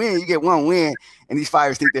good win. You get one win, and these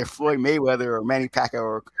fighters think they're Floyd Mayweather or Manny Pacquiao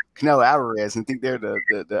or Canelo Alvarez and think they're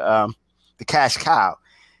the cash cow.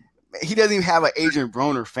 He doesn't even have an Adrian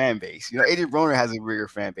Broner fan base. Adrian Broner has a bigger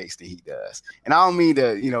fan base than he does. And I don't mean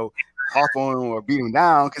to, harp on him or beat him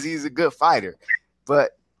down because he's a good fighter.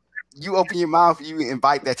 But you open your mouth, you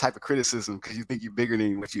invite that type of criticism because you think you're bigger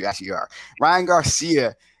than what you actually are. Ryan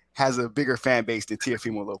Garcia has a bigger fan base than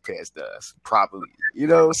Teofimo Lopez does, probably.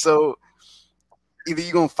 So either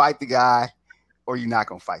you're going to fight the guy or you're not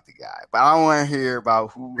going to fight the guy. But I don't want to hear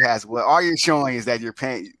about who has what. All you're showing is that you're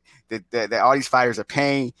paying, that all these fighters are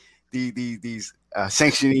paying these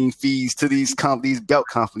sanctioning fees to these belt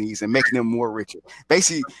companies and making them more richer.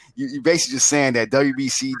 Basically, you're basically just saying that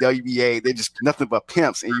WBC, WBA, they're just nothing but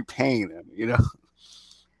pimps, and you're paying them.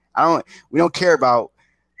 We don't care about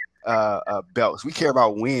belts. We care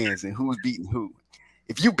about wins and who's beating who.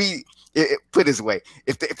 If you put it this way,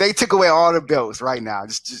 if they took away all the belts right now,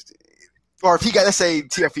 or if let's say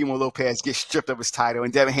Teofimo Lopez gets stripped of his title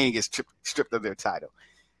and Devin Haney gets stripped of their title,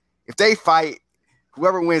 if they fight,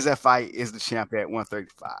 whoever wins that fight is the champ at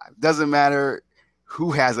 135. Doesn't matter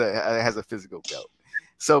who has a physical belt.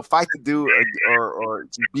 So fight the dude or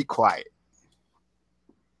just be quiet.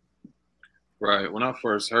 Right. When I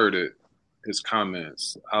first heard it, his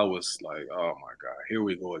comments, I was like, oh my God, here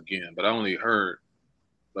we go again. But I only heard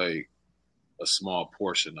like a small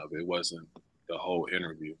portion of it. It wasn't the whole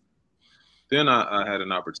interview. Then I had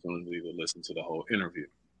an opportunity to listen to the whole interview.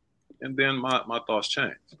 And then my thoughts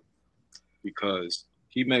changed because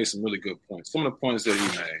he made some really good points. Some of the points that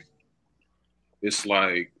he made, it's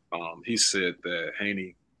like he said that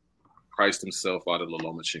Haney priced himself out of the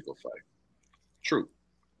Lomachenko fight. True.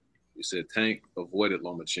 He said Tank avoided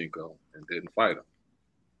Lomachenko and didn't fight him.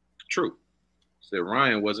 True. He said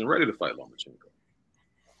Ryan wasn't ready to fight Lomachenko.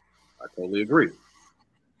 I totally agree.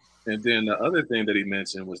 And then the other thing that he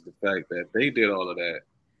mentioned was the fact that they did all of that,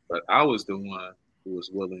 but I was the one who was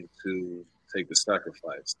willing to take the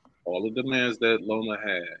sacrifice. All the demands that Loma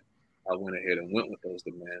had, I went ahead and went with those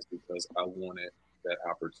demands because I wanted that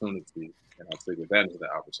opportunity, and I took advantage of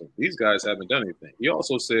that opportunity. These guys haven't done anything. He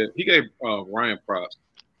also said he gave Ryan props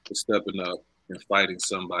for stepping up and fighting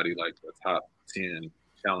somebody like the top 10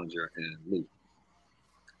 challenger in Luke.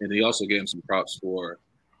 And he also gave him some props for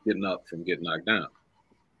getting up from getting knocked down.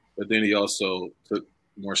 But then he also took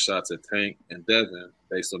more shots at Tank and Devin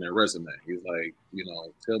based on their resume. He's like,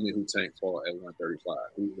 tell me who Tank fought at 135.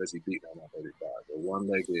 Who has he beaten at 135? The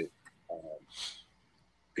one-legged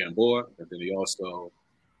Gamboa. And then he also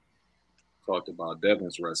talked about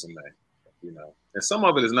Devin's resume, And some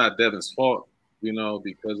of it is not Devin's fault,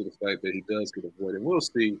 because of the fact that he does get avoided. We'll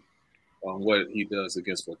see what he does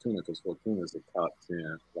against Fortuna, because Fortuna is the top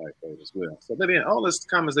 10 lightweight as well. So then all his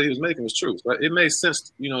comments that he was making was true. Right? It made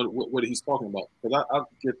sense, what he's talking about. Because I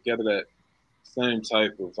get together that same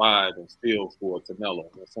type of vibe and feel for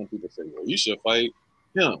Canelo. And some people say, well, you should fight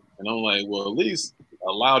him. And I'm like, well, at least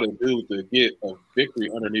allow the dude to get a victory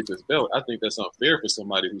underneath his belt. I think that's unfair for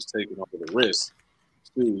somebody who's taking over the risk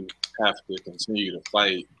to have to continue to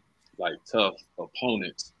fight like tough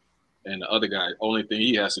opponents. And the other guy, only thing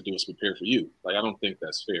he has to do is prepare for you. Like, I don't think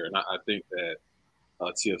that's fair. And I think that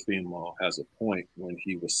Teofimo has a point when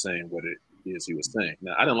he was saying what it is he was saying.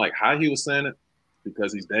 Now, I didn't like how he was saying it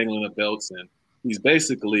because he's dangling the belts and he's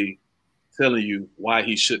basically telling you why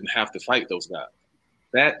he shouldn't have to fight those guys.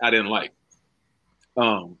 That I didn't like.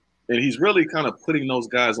 And he's really kind of putting those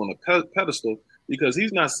guys on a pedestal because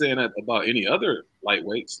he's not saying that about any other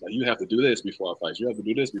lightweights. Like, you have to do this before I fight you. You have to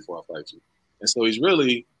do this before I fight you. And so he's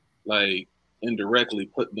really like indirectly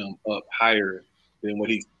putting them up higher than what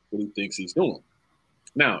he thinks he's doing.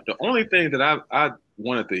 Now, the only thing that I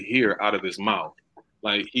wanted to hear out of his mouth,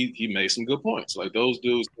 like he made some good points. Like, those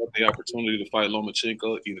dudes got the opportunity to fight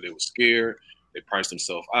Lomachenko. Either they were scared, they priced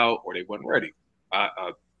themselves out, or they weren't ready.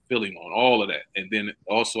 I feel him on all of that. And then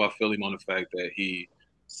also I feel him on the fact that he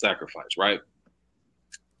sacrificed, right?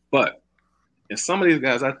 But in some of these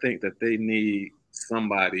guys, I think that they need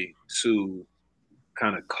somebody to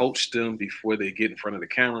kind of coach them before they get in front of the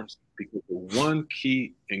cameras, because the one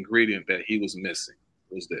key ingredient that he was missing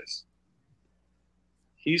was this.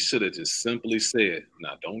 He should have just simply said,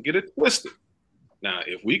 now, don't get it twisted. Now,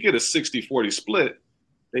 if we get a 60-40 split,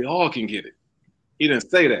 they all can get it. He didn't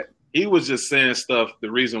say that. He was just saying stuff,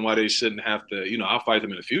 the reason why they shouldn't have to, I'll fight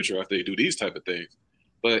them in the future after they do these type of things.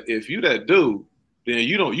 But if you that dude, then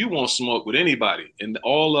you won't smoke with anybody, and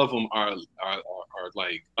all of them are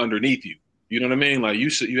like underneath you. You know what I mean? Like,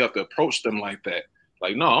 you have to approach them like that.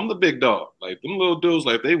 Like, no, I'm the big dog. Like, them little dudes,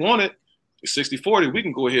 like, if they want it, it's 60-40, we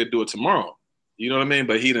can go ahead and do it tomorrow. You know what I mean?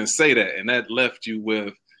 But he didn't say that, and that left you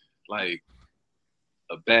with like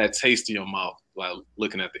a bad taste in your mouth, like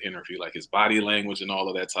looking at the interview, like his body language and all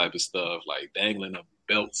of that type of stuff, like dangling of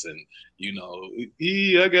belts and,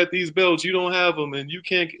 I got these belts, you don't have them, and you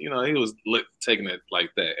can't, he was taking it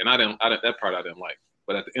like that. And that part I didn't like.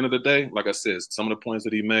 But at the end of the day, like I said, some of the points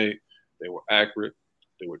that he made, they were accurate,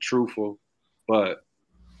 they were truthful. But,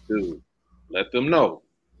 dude, let them know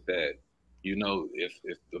that, if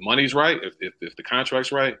the money's right, if the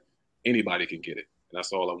contract's right, anybody can get it. And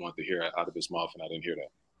that's all I want to hear out of his mouth, and I didn't hear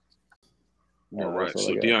that. All right.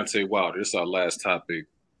 So Deontay Wilder, this is our last topic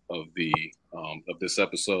of this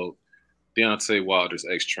episode. Deontay Wilder's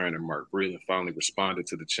ex-trainer Mark Breland finally responded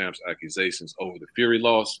to the champ's accusations over the Fury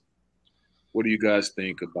loss. What do you guys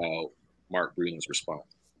think about Mark Breland's response?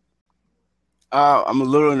 I'm a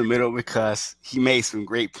little in the middle because he made some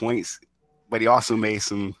great points, but he also made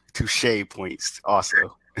some touche points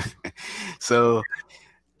also. So,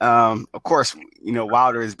 of course,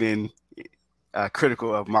 Wilder has been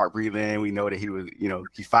critical of Mark Breland. We know that he was,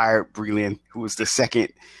 he fired Breland, who was the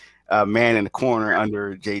second man in the corner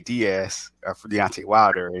under Jay Diaz for Deontay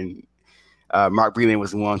Wilder. And Mark Breland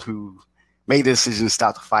was the one who made the decision to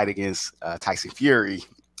stop the fight against Tyson Fury.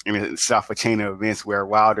 I mean, it's off a chain of events where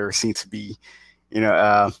Wilder seemed to be,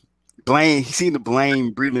 he seemed to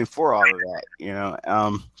blame Breland for all of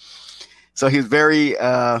that, So he was very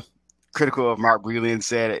critical of Mark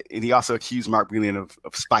Breland, and he also accused Mark Breland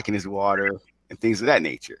of spiking his water and things of that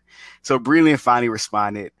nature. So Breland finally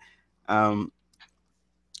responded. It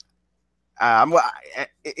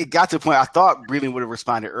got to the point I thought Breland would have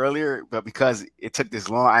responded earlier, but because it took this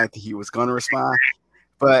long, I didn't think he was going to respond.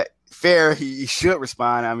 But fair, he should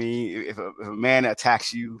respond. I mean, if a man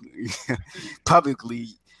attacks you publicly,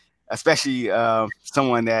 especially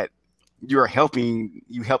someone that you help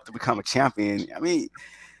to become a champion, I mean,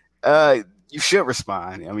 you should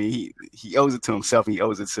respond. I mean, he owes it to himself, and he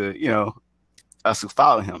owes it to us who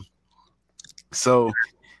follow him. So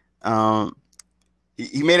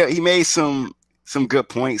he made some good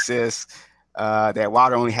points. Says that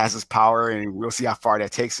Wilder only has his power, and we'll see how far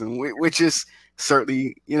that takes him, which is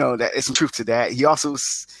certainly, that is some truth to that. He also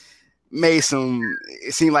made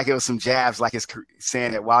it seemed like it was some jabs, like his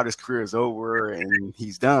saying that Wilder's career is over and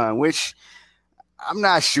he's done, which I'm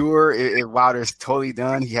not sure if Wilder's totally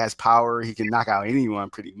done. He has power. He can knock out anyone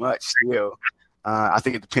pretty much still. I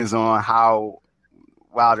think it depends on how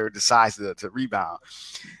Wilder decides to rebound.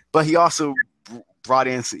 But he also brought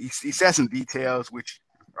in, he said some details which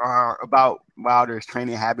are about Wilder's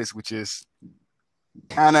training habits, which is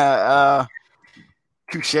kind of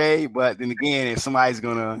cliche, but then again, if somebody's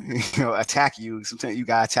gonna attack you, sometimes you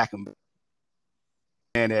gotta attack them.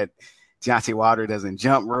 And that Deontay Wilder doesn't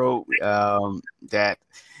jump rope. And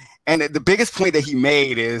the biggest point that he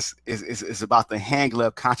made is about the hand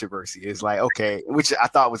glove controversy. It's like, okay, which I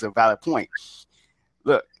thought was a valid point.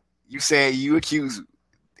 Look, you say you accuse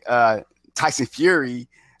Tyson Fury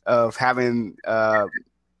of having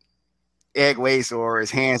egg waste or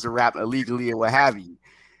his hands are wrapped illegally or what have you,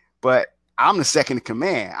 but I'm the second in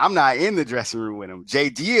command. I'm not in the dressing room with him. Jay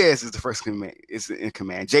Diaz is the first in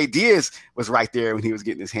command. Jay Diaz was right there when he was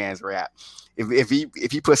getting his hands wrapped. If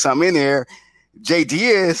he put something in there, Jay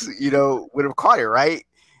Diaz, would have caught it, right?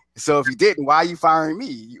 So if he didn't, why are you firing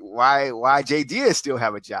me? Why Jay Diaz still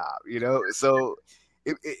have a job? So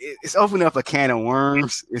it's opened up a can of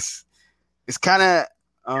worms. It's kind of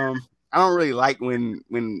I don't really like when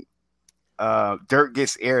dirt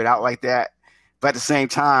gets aired out like that. But at the same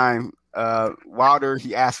time, Wilder,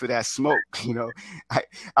 he asked for that smoke. I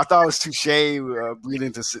thought it was touche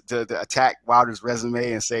Breland to attack Wilder's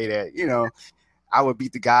resume and say that I would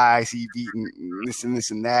beat the guys he beat and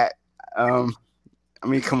this and that. I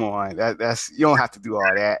mean, come on, that's you don't have to do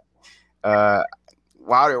all that.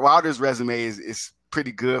 Wilder's resume is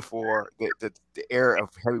pretty good for the era of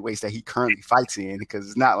heavyweights that he currently fights in, because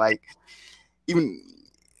it's not like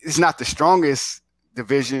it's not the strongest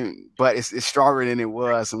division, but it's stronger than it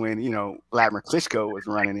was when Vladimir Klitschko was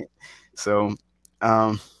running it. So,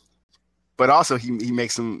 but also he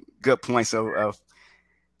makes some good points of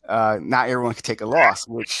not everyone can take a loss,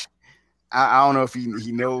 which I don't know if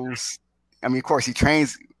he knows. I mean, of course, he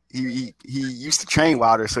trains. He used to train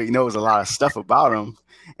Wilder, so he knows a lot of stuff about him.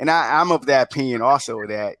 And I'm of that opinion also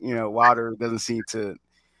that Wilder doesn't seem to.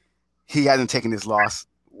 He hasn't taken his loss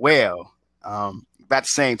well. But at the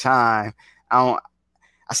same time, I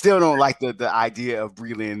still don't like the idea of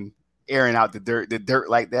Breland airing out the dirt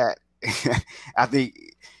like that. I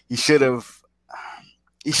think he should have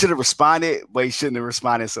responded, but he shouldn't have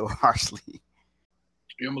responded so harshly.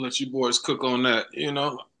 Yeah, I'm gonna let you boys cook on that.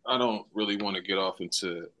 I don't really want to get off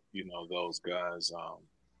into those guys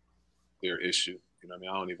their issue. I mean,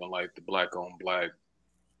 I don't even like the black on black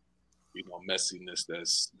messiness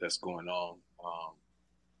that's going on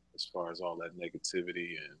as far as all that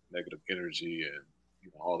negativity and negative energy and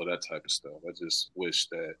all of that type of stuff. I just wish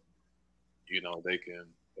that they can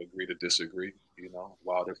agree to disagree.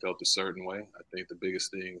 Wilder felt a certain way. I think the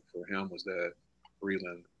biggest thing for him was that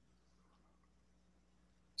Breland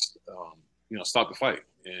stopped the fight,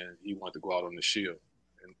 and he wanted to go out on the shield,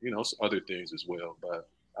 and other things as well. But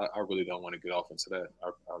I really don't want to get off into that.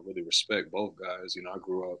 I really respect both guys. I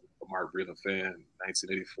grew up a Mark Breland fan,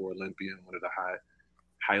 1984 Olympian, one of the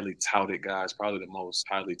highly touted guys, probably the most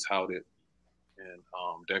highly touted and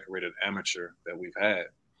decorated amateur that we've had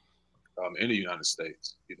in the United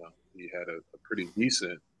States. He had a pretty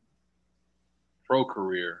decent pro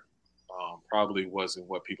career. Probably wasn't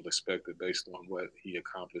what people expected based on what he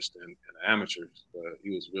accomplished in amateurs, but he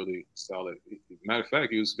was really solid. Matter of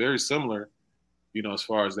fact, he was very similar, as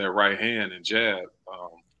far as that right hand and jab.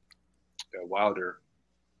 That Wilder,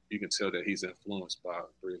 you can tell that he's influenced by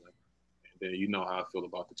Breland. And then how I feel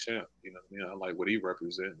about the champ. I like what he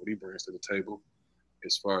represents, what he brings to the table,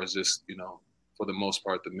 as far as just, for the most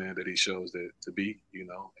part, the man that he shows that to be, and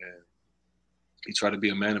he tried to be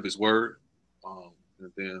a man of his word.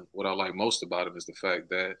 And then what I like most about him is the fact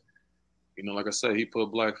that, like I said, he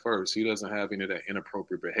put black first. He doesn't have any of that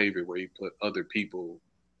inappropriate behavior where he put other people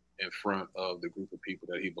in front of the group of people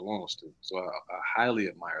that he belongs to. So I highly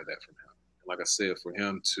admire that from him. And like I said, for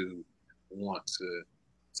him to want to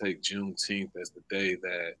take Juneteenth as the day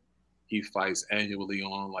that he fights annually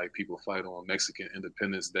on, like people fight on Mexican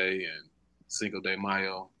Independence Day and Cinco de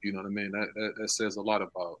Mayo, you know what I mean? That says a lot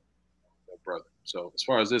about that brother. So as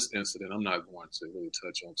far as this incident, I'm not going to really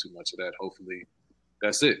touch on too much of that. Hopefully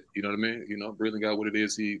that's it. You know what I mean? Breland got what it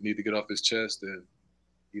is he need to get off his chest, and,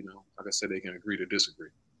 like I said, they can agree to disagree.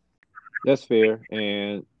 That's fair.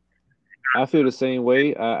 And I feel the same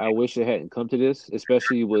way. I wish it hadn't come to this,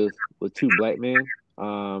 especially with two black men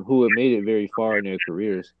who have made it very far in their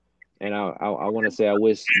careers. And I want to say I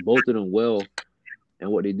wish both of them well and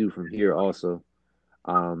what they do from here also.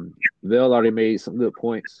 Vel already made some good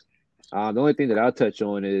points. The only thing that I'll touch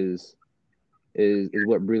on is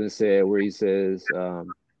what Breland said, where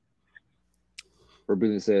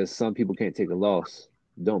Breland says some people can't take a loss.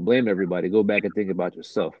 Don't blame everybody. Go back and think about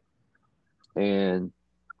yourself. And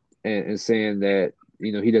saying that,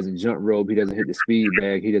 he doesn't jump rope, he doesn't hit the speed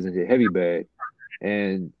bag, he doesn't hit heavy bag.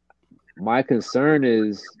 And my concern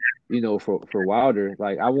is, for Wilder,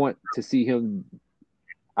 like I would like to see him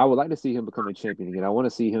become a champion again. I want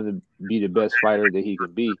to see him to be the best fighter that he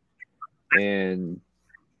can be. And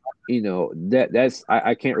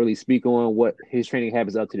I can't really speak on what his training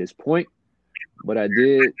habits up to this point, but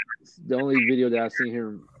the only video that I've seen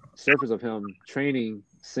him surface of him training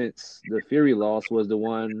since the Fury loss was the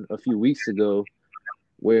one a few weeks ago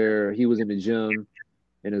where he was in the gym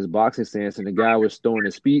in his boxing stance and the guy was throwing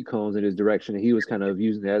the speed cones in his direction and he was kind of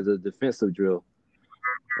using it as a defensive drill.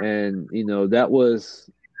 And, that was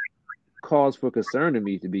cause for concern to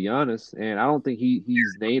me, to be honest. And I don't think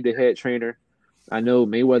he's named a head trainer. I know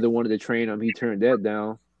Mayweather wanted to train him. He turned that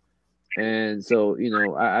down. And so,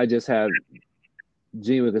 I just have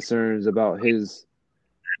genuine concerns about his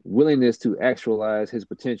willingness to actualize his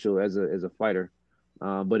potential as a fighter.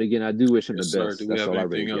 But again, I do wish him the best. Sir, do we have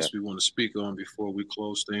anything else we want to speak on before we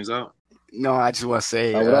close things out? No, I just want to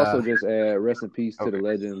say I would also just add rest in peace to the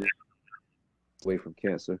legend away from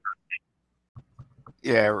cancer.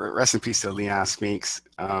 Yeah, rest in peace to Leon Spinks.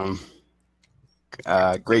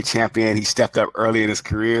 great champion. He stepped up early in his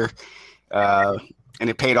career, and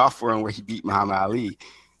it paid off for him where he beat Muhammad Ali.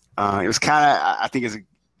 It was I think it's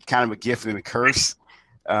kind of a gift and a curse,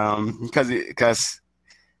 because he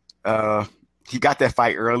got that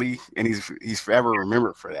fight early, and he's forever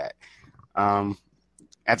remembered for that.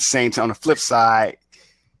 At the same time, on the flip side,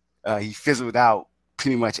 he fizzled out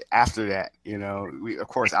pretty much after that. Of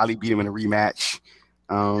course, Ali beat him in a rematch,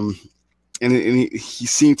 and he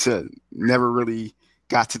seemed to never really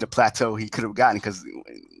got to the plateau he could have gotten, because,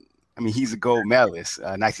 I mean, he's a gold medalist,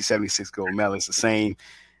 1976 gold medalist, the same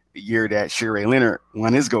year that Sugar Ray Leonard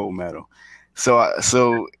won his gold medal.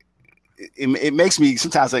 So it makes me,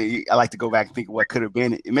 sometimes I like to go back and think of what could have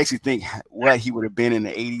been. It makes me think what he would have been in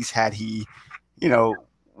the 80s had he,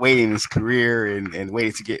 waited in his career and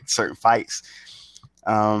waited to get certain fights.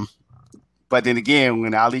 But then again,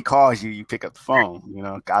 when Ali calls you, you pick up the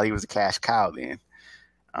phone. Ali was a cash cow then.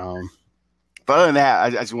 But other than that, I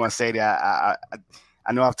just want to say that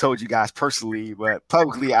I know I've told you guys personally, but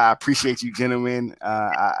publicly, I appreciate you gentlemen.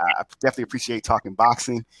 I definitely appreciate talking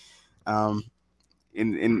boxing.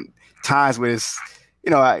 In times when it's,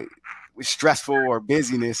 with stressful or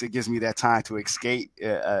busyness, it gives me that time to escape.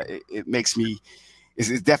 It makes me,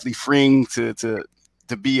 it's definitely freeing to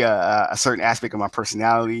be a certain aspect of my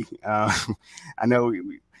personality. I know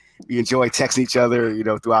we enjoy texting each other,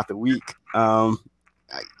 throughout the week. Of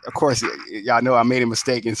course, y'all know I made a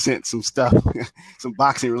mistake and sent some stuff, some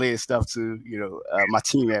boxing related stuff to, my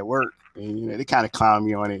team at work, and they kind of clowned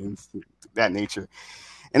me on it and that nature.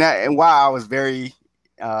 And while I was very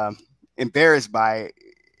embarrassed by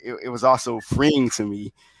it, it was also freeing to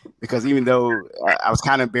me, because even though I was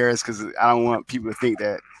kind of embarrassed, because I don't want people to think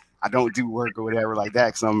that I don't do work or whatever like that,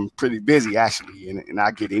 because I'm pretty busy actually, and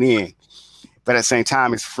I get it in. But at the same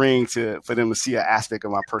time, it's freeing for them to see an aspect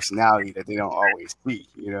of my personality that they don't always see,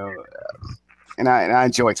 and I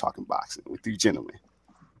enjoy talking boxing with you gentlemen.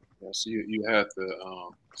 Yeah, so you have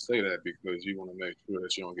to say that because you want to make sure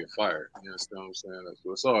that you don't get fired. You understand what I'm saying?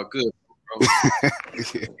 So it's all good, bro.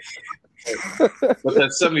 But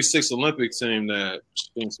that 76 Olympic team that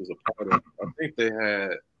Spinks was a part of, I think they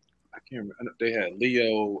had, I can't remember, they had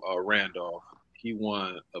Leo Randolph. He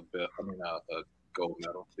won a gold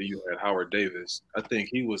medal. Then you had Howard Davis. I think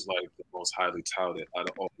he was like the most highly touted out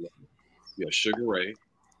of all of them. You had Sugar Ray.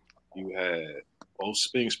 You had both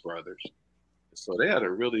Spinks brothers. So they had a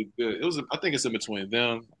really good. I think it's in between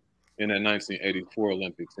them and that 1984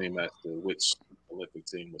 Olympic team as to which Olympic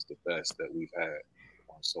team was the best that we've had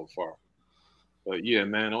so far. But yeah,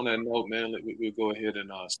 man, on that note, man, we'll go ahead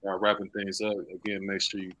and start wrapping things up. Again, make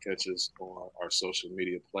sure you catch us on our social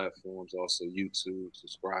media platforms, also YouTube,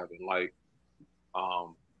 subscribe and like.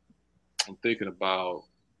 I'm thinking about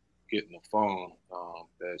getting a phone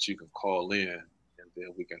that you can call in, and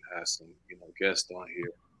then we can have some, guests on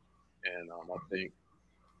here. And I think,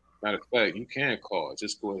 matter of fact, you can call.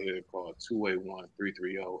 Just go ahead and call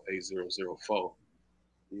 281-330-8004.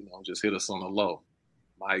 Just hit us on the low.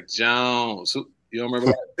 Mike Jones. You don't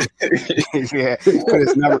remember that? Yeah,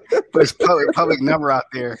 put his public number out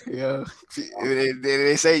there.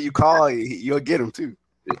 They say you call, you'll get them too.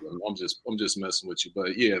 Yeah, I'm just messing with you,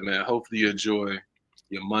 but yeah, man. Hopefully you enjoy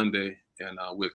your Monday, and we'll